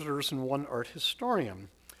 conservators, and 1 art historian,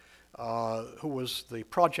 who was the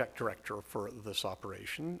project director for this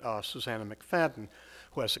operation, Susanna McFadden,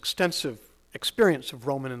 who has extensive experience of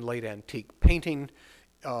Roman and late antique painting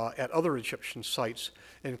at other Egyptian sites,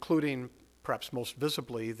 including perhaps most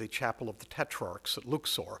visibly the Chapel of the Tetrarchs at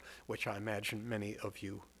Luxor, which I imagine many of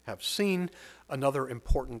you have seen, another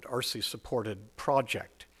important ARCE-supported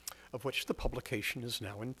project, of which the publication is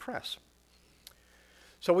now in press.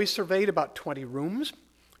 So we surveyed about 20 rooms,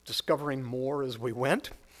 discovering more as we went,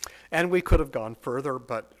 and we could have gone further,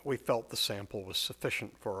 but we felt the sample was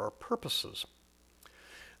sufficient for our purposes.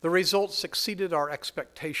 The results exceeded our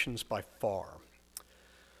expectations by far.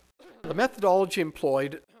 The methodology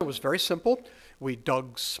employed was very simple. We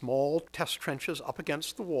dug small test trenches up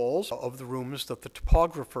against the walls of the rooms that the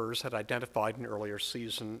topographers had identified in earlier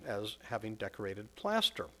season as having decorated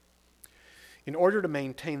plaster. In order to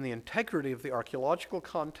maintain the integrity of the archaeological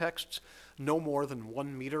contexts, no more than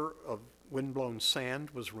 1 meter of windblown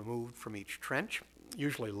sand was removed from each trench,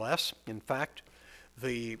 usually less. In fact,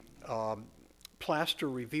 the plaster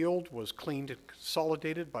revealed was cleaned and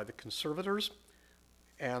consolidated by the conservators,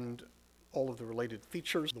 and all of the related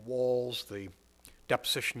features, the walls, the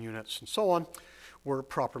deposition units, and so on, were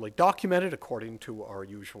properly documented according to our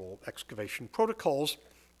usual excavation protocols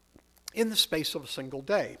in the space of a single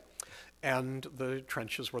day. And the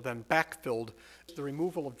trenches were then backfilled. The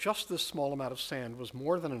removal of just this small amount of sand was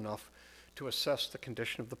more than enough to assess the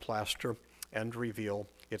condition of the plaster and reveal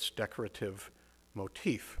its decorative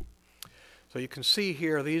motif. So you can see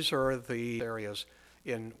here, these are the areas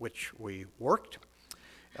in which we worked.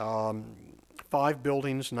 5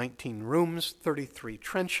 buildings, 19 rooms, 33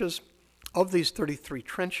 trenches. Of these 33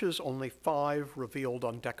 trenches, only 5 revealed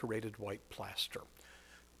undecorated white plaster.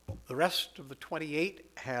 The rest of the 28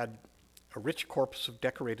 had a rich corpus of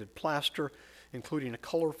decorated plaster, including a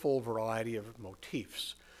colorful variety of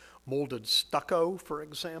motifs. Molded stucco, for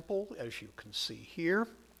example, as you can see here.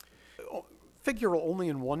 Figural only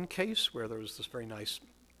in one case, where there was this very nice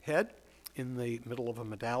head in the middle of a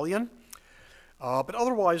medallion, but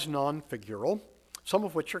otherwise non-figural, some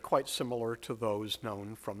of which are quite similar to those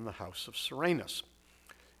known from the House of Serenus,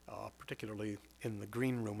 particularly in the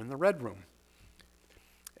green room and the red room.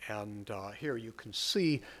 And here you can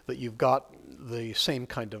see that you've got the same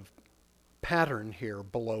kind of pattern here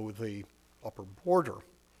below the upper border.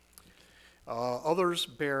 Others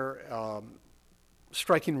bear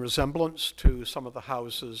striking resemblance to some of the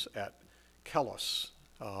houses at Kelos,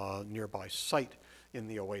 nearby site in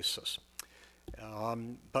the oasis.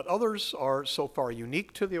 But others are so far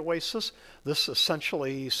unique to the oasis. This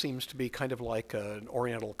essentially seems to be kind of like an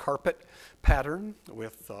oriental carpet pattern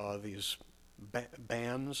with these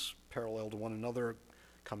bands parallel to one another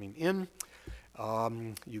coming in.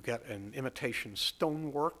 You get an imitation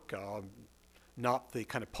stonework, not the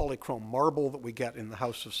kind of polychrome marble that we get in the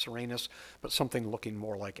House of Serenus, but something looking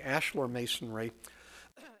more like ashlar masonry.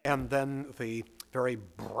 And then the very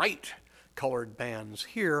bright colored bands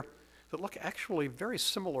here that look actually very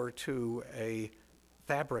similar to a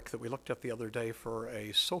fabric that we looked at the other day for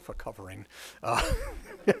a sofa covering.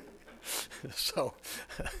 So,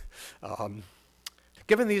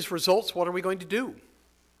 given these results, what are we going to do?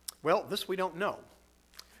 Well, this we don't know.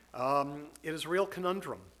 It is a real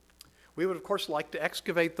conundrum. We would, of course, like to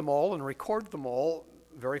excavate them all and record them all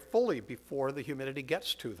very fully before the humidity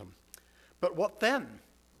gets to them. But what then?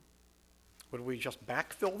 Would we just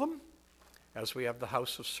backfill them, as we have the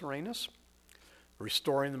House of Serenus,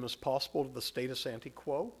 restoring them as possible to the status ante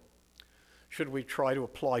quo? Should we try to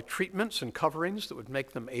apply treatments and coverings that would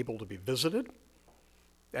make them able to be visited?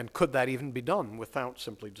 And could that even be done without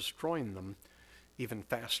simply destroying them even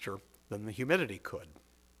faster than the humidity could?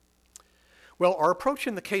 Well, our approach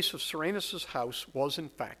in the case of Serenus's house was, in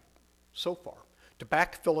fact, so far, to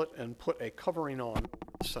backfill it and put a covering on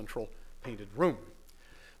the central painted room.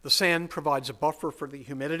 The sand provides a buffer for the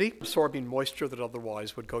humidity, absorbing moisture that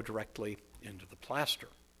otherwise would go directly into the plaster.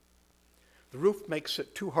 The roof makes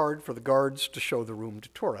it too hard for the guards to show the room to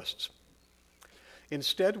tourists.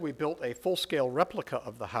 Instead, we built a full-scale replica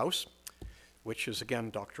of the house, which is again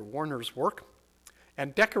Dr. Warner's work,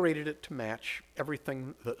 and decorated it to match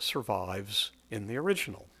everything that survives in the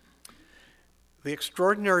original. The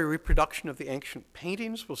extraordinary reproduction of the ancient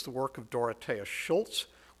paintings was the work of Dorothea Schultz,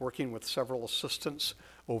 working with several assistants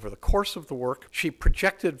over the course of the work. She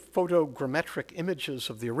projected photogrammetric images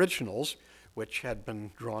of the originals, which had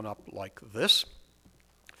been drawn up like this,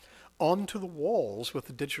 onto the walls with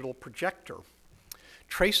a digital projector,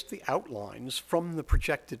 traced the outlines from the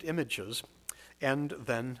projected images, and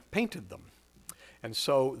then painted them. And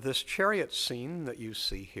so this chariot scene that you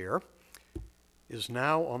see here is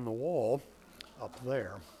now on the wall up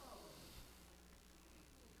there.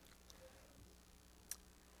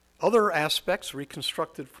 Other aspects,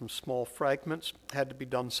 reconstructed from small fragments, had to be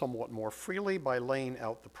done somewhat more freely by laying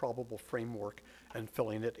out the probable framework and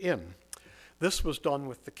filling it in. This was done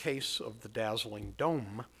with the case of the dazzling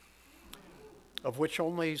dome, of which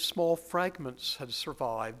only small fragments had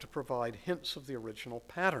survived to provide hints of the original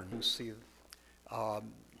pattern. You see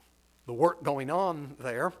the work going on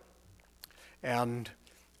there, and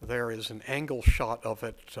there is an angle shot of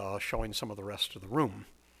it showing some of the rest of the room.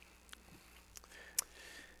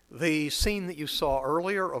 The scene that you saw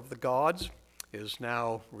earlier of the gods is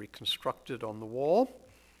now reconstructed on the wall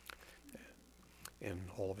in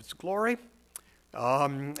all of its glory.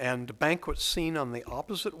 And a banquet scene on the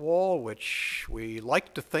opposite wall, which we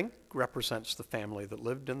like to think represents the family that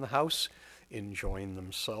lived in the house, enjoying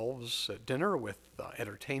themselves at dinner with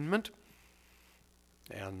entertainment,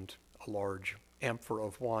 and a large amphora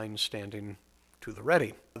of wine standing to the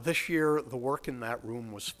ready. This year, the work in that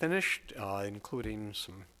room was finished, including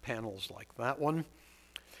some panels like that one.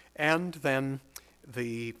 And then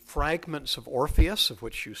the fragments of Orpheus, of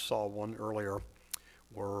which you saw one earlier,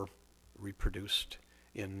 were reproduced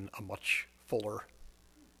in a much fuller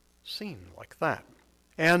scene like that.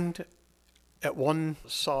 And at one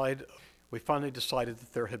side, we finally decided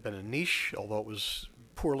that there had been a niche, although it was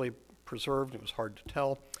poorly preserved, it was hard to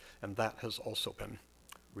tell, and that has also been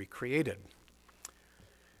recreated.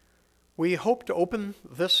 We hope to open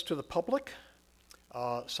this to the public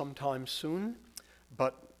sometime soon,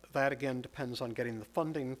 but that again depends on getting the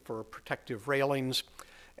funding for protective railings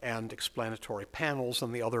and explanatory panels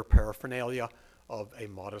and the other paraphernalia of a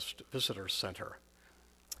modest visitor center.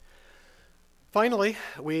 Finally,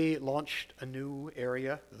 we launched a new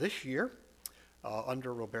area this year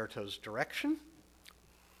under Roberta's direction.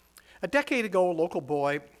 A decade ago, a local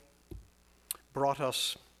boy brought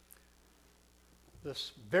us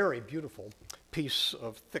this very beautiful piece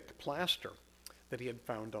of thick plaster that he had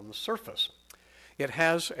found on the surface. It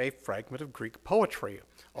has a fragment of Greek poetry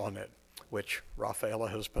on it, which Rafaela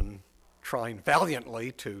has been trying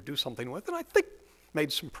valiantly to do something with, and I think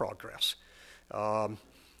made some progress.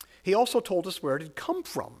 He also told us where it had come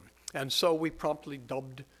from, and so we promptly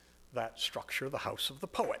dubbed that structure the House of the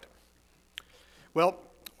Poet. Well,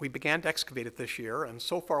 we began to excavate it this year, and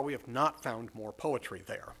so far we have not found more poetry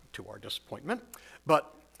there, to our disappointment,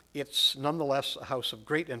 but it's nonetheless a house of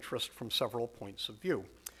great interest from several points of view.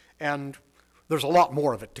 And there's a lot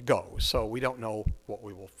more of it to go, so we don't know what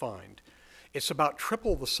we will find. It's about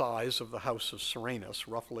triple the size of the House of Serenus,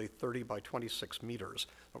 roughly 30 by 26 meters,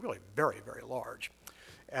 really very, very large,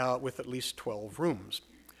 with at least 12 rooms.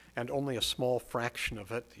 And only a small fraction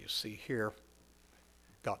of it, you see here,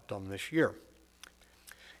 got done this year.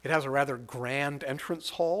 It has a rather grand entrance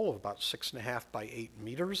hall of about 6.5 by 8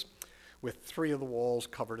 meters, with 3 of the walls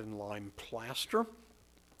covered in lime plaster,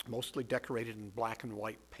 mostly decorated in black and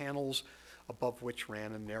white panels, above which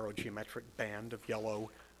ran a narrow geometric band of yellow,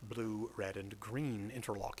 blue, red, and green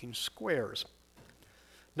interlocking squares.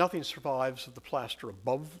 Nothing survives of the plaster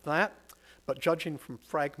above that, but judging from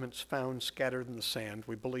fragments found scattered in the sand,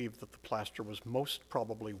 we believe that the plaster was most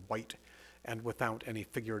probably white and without any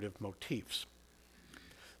figurative motifs.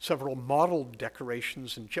 Several modeled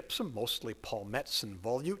decorations in gypsum, mostly palmettes and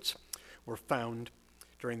volutes, were found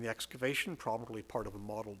during the excavation, probably part of a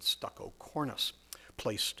modeled stucco cornice,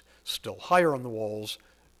 placed still higher on the walls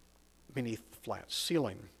beneath the flat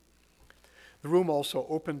ceiling. The room also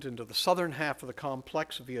opened into the southern half of the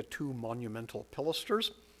complex via 2 monumental pilasters,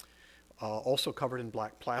 also covered in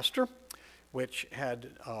black plaster, which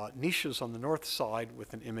had niches on the north side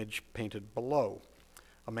with an image painted below,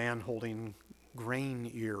 a man holding grain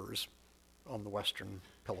ears on the western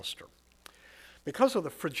pilaster. Because of the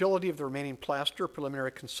fragility of the remaining plaster,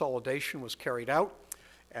 preliminary consolidation was carried out,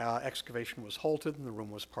 excavation was halted, and the room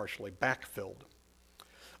was partially backfilled.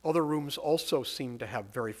 Other rooms also seemed to have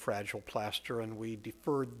very fragile plaster, and we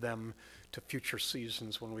deferred them to future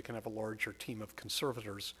seasons when we can have a larger team of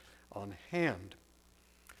conservators on hand.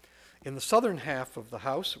 In the southern half of the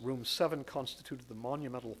house, room 7 constituted the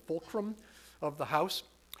monumental fulcrum of the house,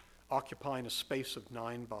 occupying a space of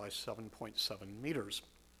 9 by 7.7 meters.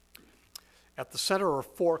 At the center are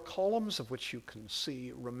 4 columns, of which you can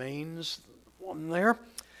see remains, one there,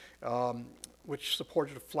 which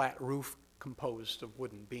supported a flat roof composed of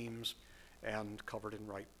wooden beams and covered in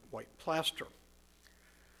white plaster.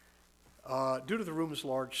 Due to the room's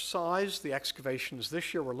large size, the excavations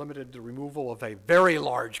this year were limited to removal of a very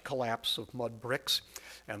large collapse of mud bricks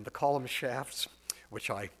and the column shafts, which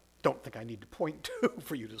I don't think I need to point to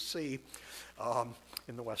for you to see,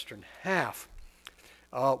 in the western half.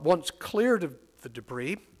 Once cleared of the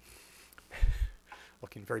debris,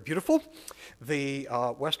 looking very beautiful, the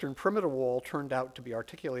western perimeter wall turned out to be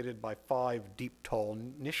articulated by 5 deep, tall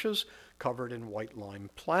niches covered in white lime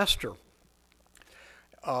plaster.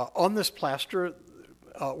 On this plaster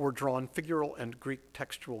were drawn figural and Greek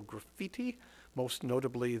textual graffiti, most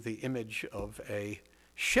notably the image of a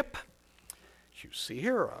ship, as you see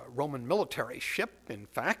here, a Roman military ship, in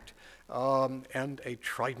fact, and a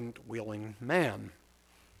trident-wielding man.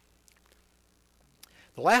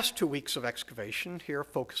 The last 2 weeks of excavation here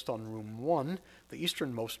focused on room 1, the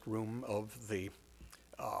easternmost room of the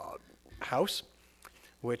house,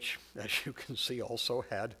 which, as you can see, also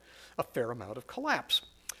had a fair amount of collapse.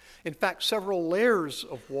 In fact, several layers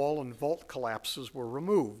of wall and vault collapses were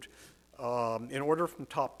removed. In order from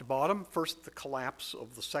top to bottom, first the collapse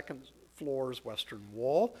of the second floor's western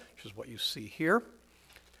wall, which is what you see here.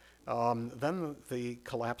 Then the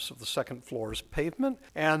collapse of the second floor's pavement,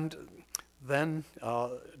 and then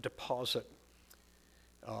deposit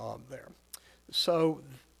there. So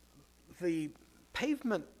the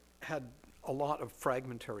pavement had a lot of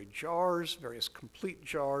fragmentary jars, various complete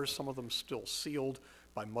jars, some of them still sealed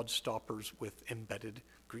by mud stoppers with embedded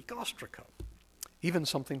Greek ostraca, even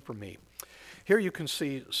something for me. Here you can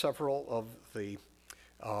see several of the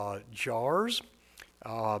jars,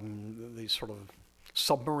 these sort of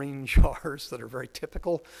submarine jars that are very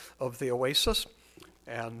typical of the oasis.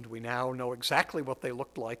 And we now know exactly what they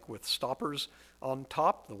looked like with stoppers on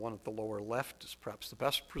top. The one at the lower left is perhaps the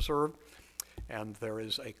best preserved. And there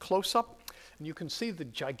is a close-up. And you can see the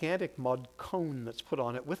gigantic mud cone that's put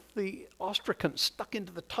on it with the ostracant stuck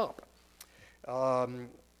into the top.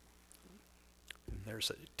 There's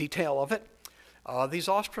a detail of it. These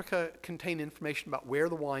ostraca contain information about where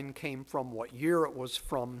the wine came from, what year it was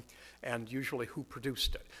from, and usually who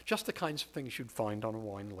produced it. Just the kinds of things you'd find on a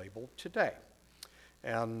wine label today.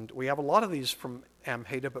 And we have a lot of these from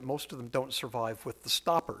Amheida, but most of them don't survive with the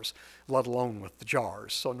stoppers, let alone with the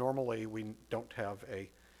jars. So normally we don't have a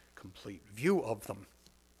complete view of them.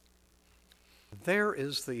 There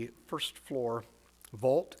is the first floor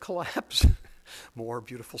vault collapse. More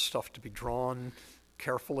beautiful stuff to be drawn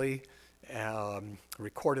carefully,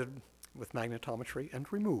 recorded with magnetometry,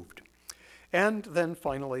 and removed. And then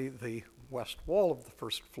finally the west wall of the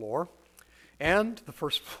first floor, and the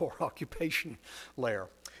first floor occupation layer.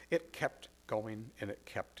 It kept going and it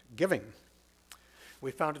kept giving.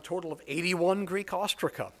 We found a total of 81 Greek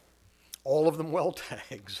ostraca, all of them well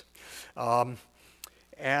tags,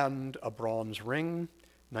 and a bronze ring,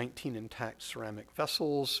 19 intact ceramic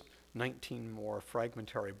vessels, 19 more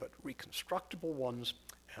fragmentary but reconstructible ones,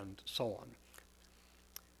 and so on.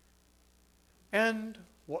 And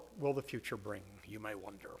what will the future bring, you may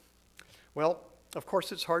wonder? Well, of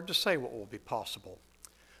course, it's hard to say what will be possible.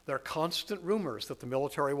 There are constant rumors that the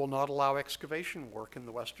military will not allow excavation work in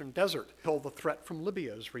the western desert until the threat from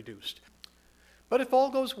Libya is reduced. But if all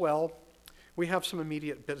goes well, we have some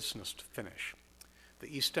immediate business to finish.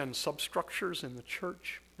 The east end substructures in the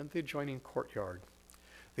church and the adjoining courtyard.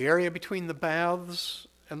 The area between the baths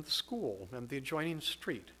and the school and the adjoining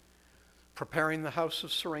street. Preparing the House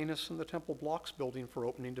of Serenus and the Temple Blocks building for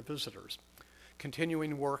opening to visitors.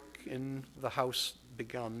 Continuing work in the house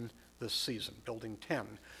begun this season, Building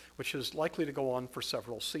 10, which is likely to go on for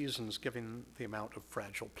several seasons given the amount of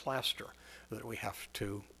fragile plaster that we have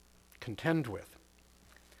to contend with.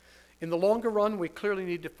 In the longer run, we clearly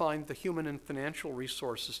need to find the human and financial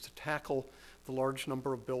resources to tackle the large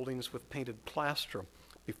number of buildings with painted plaster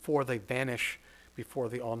before they vanish before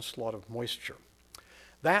the onslaught of moisture.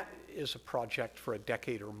 That is a project for a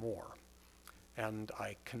decade or more. and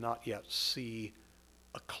I cannot yet see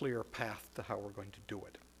a clear path to how we're going to do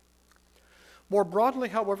it. More broadly,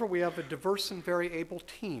 however, we have a diverse and very able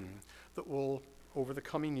team that will, over the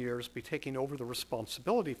coming years, be taking over the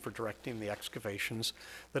responsibility for directing the excavations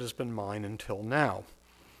that has been mine until now.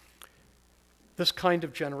 This kind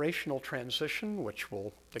of generational transition, which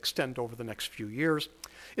will extend over the next few years,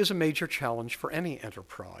 is a major challenge for any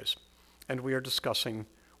enterprise, and we are discussing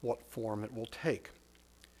what form it will take.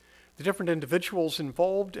 The different individuals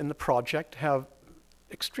involved in the project have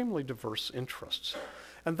extremely diverse interests,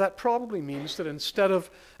 and that probably means that instead of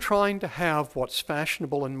trying to have what's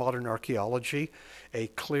fashionable in modern archaeology, a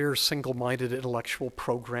clear, single-minded intellectual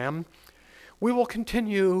program, we will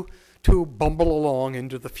continue to bumble along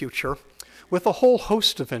into the future with a whole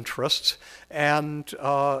host of interests and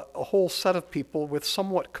a whole set of people with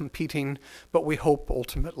somewhat competing, but we hope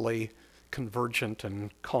ultimately convergent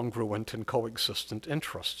and congruent and coexistent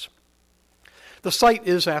interests. The site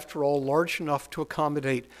is, after all, large enough to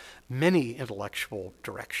accommodate many intellectual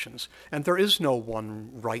directions, and there is no one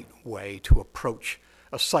right way to approach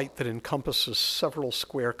a site that encompasses several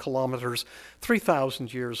square kilometers,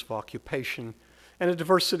 3,000 years of occupation, and a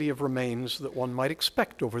diversity of remains that one might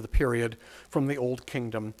expect over the period from the Old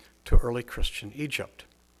Kingdom to early Christian Egypt.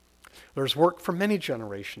 There's work for many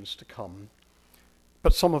generations to come,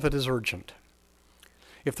 but some of it is urgent.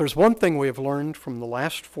 If there's one thing we have learned from the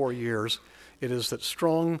last 4 years, it is that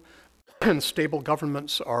strong and stable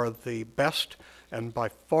governments are the best and by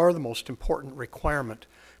far the most important requirement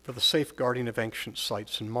for the safeguarding of ancient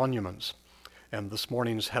sites and monuments. And this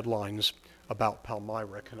morning's headlines about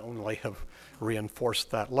Palmyra can only have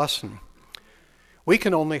reinforced that lesson. We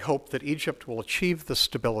can only hope that Egypt will achieve this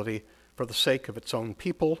stability for the sake of its own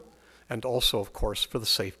people and also, of course, for the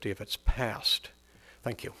safety of its past.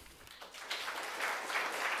 Thank you.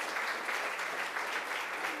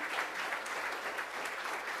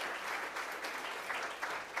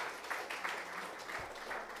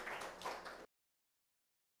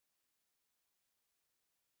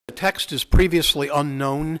 The text is previously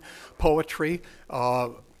unknown poetry,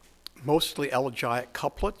 mostly elegiac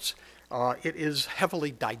couplets. It is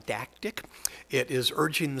heavily didactic. It is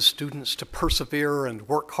urging the students to persevere and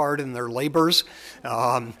work hard in their labors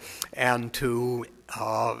and to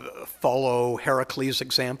follow Heracles'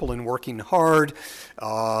 example in working hard,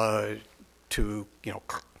 to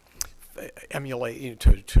emulate,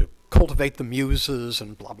 to cultivate the muses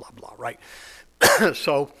and blah, blah, blah, right?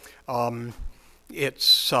 So it's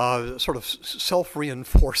sort of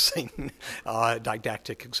self-reinforcing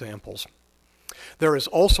didactic examples. There is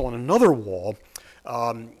also on another wall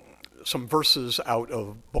some verses out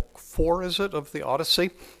of Book 4, is it, of the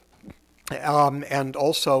Odyssey, and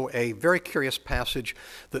also a very curious passage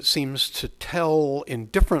that seems to tell in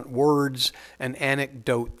different words an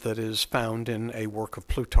anecdote that is found in a work of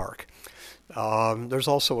Plutarch. There's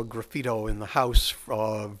also a graffito in the house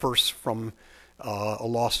verse from a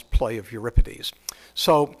lost play of Euripides.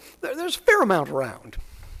 So there's a fair amount around.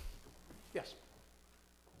 Yes?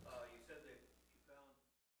 You said that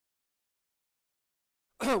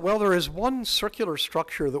you found... Well, there is one circular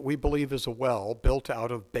structure that we believe is a well built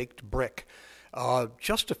out of baked brick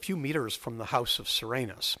just a few meters from the house of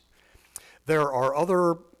Serenus. There are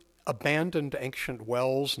other abandoned ancient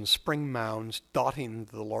wells and spring mounds dotting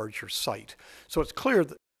the larger site. So it's clear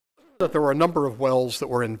that there were a number of wells that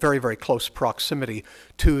were in very, very close proximity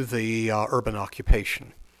to the urban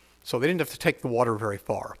occupation. So they didn't have to take the water very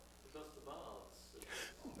far. Just the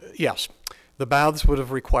baths? Yes. The baths would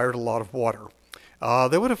have required a lot of water.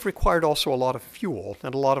 They would have required also a lot of fuel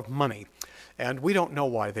and a lot of money. And we don't know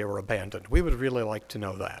why they were abandoned. We would really like to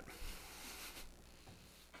know that.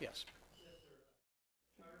 Yes.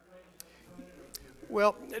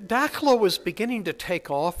 Well, Dakhla was beginning to take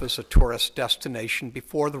off as a tourist destination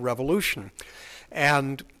before the revolution,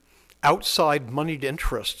 and outside moneyed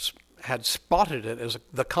interests had spotted it as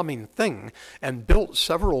the coming thing and built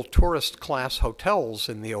several tourist class hotels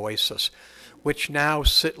in the oasis, which now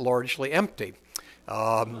sit largely empty.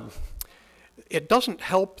 It doesn't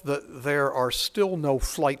help that there are still no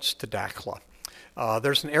flights to Dakhla.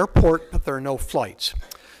 There's an airport, but there are no flights.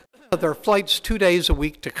 There are flights 2 days a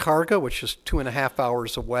week to Karga, which is 2.5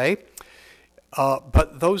 hours away,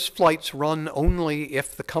 but those flights run only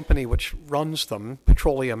if the company which runs them,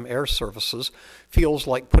 Petroleum Air Services, feels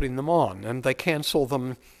like putting them on, and they cancel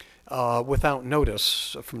them without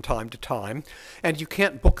notice from time to time, and you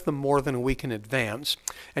can't book them more than a week in advance,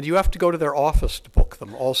 and you have to go to their office to book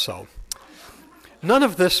them also. None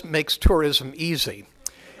of this makes tourism easy.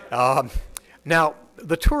 Now,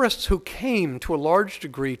 the tourists who came, to a large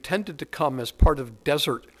degree, tended to come as part of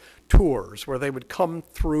desert tours where they would come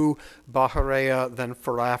through Baharea, then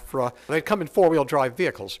Farafra. They'd come in four-wheel drive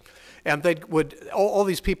vehicles, and all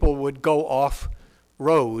these people would go off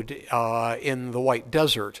road in the White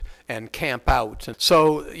Desert and camp out. And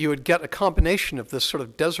so you would get a combination of this sort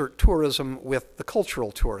of desert tourism with the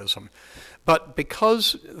cultural tourism. But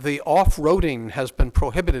because the off-roading has been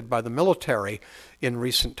prohibited by the military in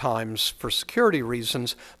recent times for security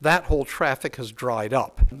reasons, that whole traffic has dried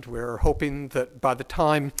up. And we're hoping that by the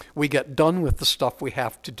time we get done with the stuff we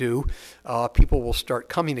have to do, people will start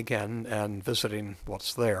coming again and visiting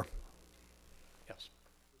what's there. Yes.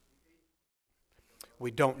 We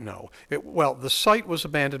don't know. Well, the site was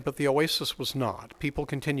abandoned, but the oasis was not. People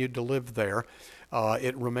continued to live there.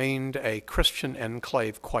 It remained a Christian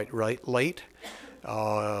enclave quite late,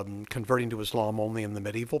 converting to Islam only in the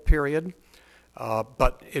medieval period.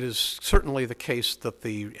 But it is certainly the case that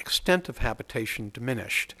the extent of habitation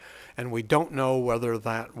diminished. And we don't know whether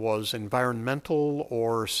that was environmental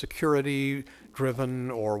or security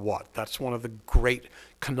driven or what. That's one of the great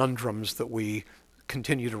conundrums that we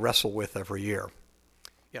continue to wrestle with every year.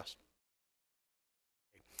 Yes.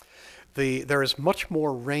 There is much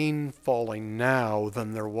more rain falling now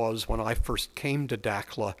than there was when I first came to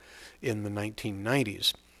Dakhla in the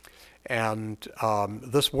 1990s. And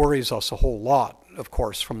this worries us a whole lot, of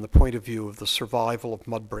course, from the point of view of the survival of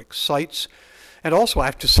mud brick sites, and also, I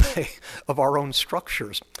have to say, of our own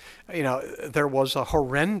structures. You know, there was a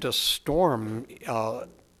horrendous storm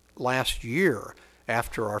last year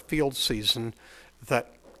after our field season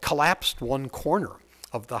that collapsed one corner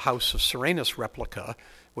of the House of Serenus replica,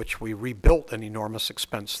 which we rebuilt at enormous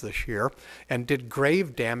expense this year, and did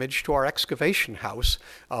grave damage to our excavation house,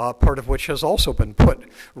 part of which has also been put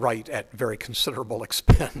right at very considerable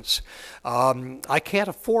expense. I can't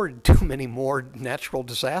afford too many more natural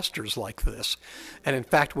disasters like this, and in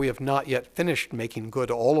fact we have not yet finished making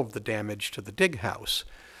good all of the damage to the dig house.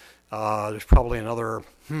 There's probably another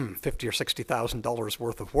 $50,000 or $60,000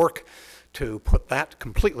 worth of work to put that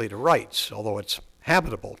completely to rights, although it's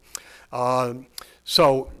habitable.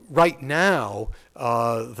 So right now,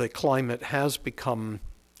 the climate has become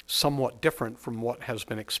somewhat different from what has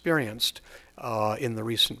been experienced in the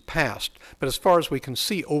recent past. But as far as we can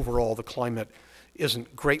see, overall, the climate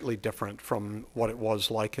isn't greatly different from what it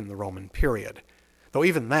was like in the Roman period. Though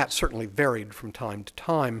even that certainly varied from time to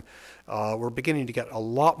time. We're beginning to get a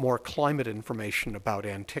lot more climate information about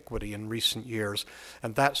antiquity in recent years,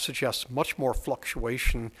 and that suggests much more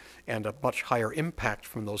fluctuation and a much higher impact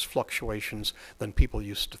from those fluctuations than people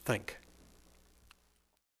used to think.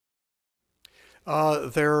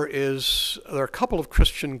 There are a couple of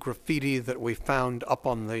Christian graffiti that we found up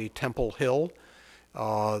on the Temple Hill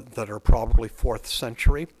that are probably 4th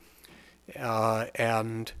century,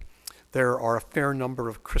 and there are a fair number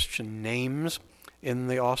of Christian names in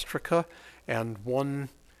the ostraca, and one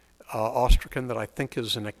ostracan that I think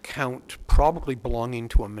is an account probably belonging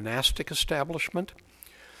to a monastic establishment.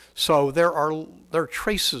 So there are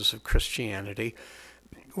traces of Christianity.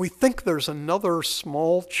 We think there's another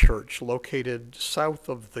small church located south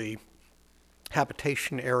of the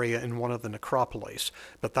habitation area in one of the necropolis,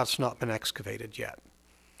 but that's not been excavated yet.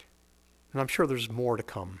 And I'm sure there's more to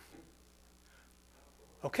come.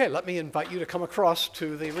 Okay, let me invite you to come across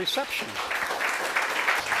to the reception.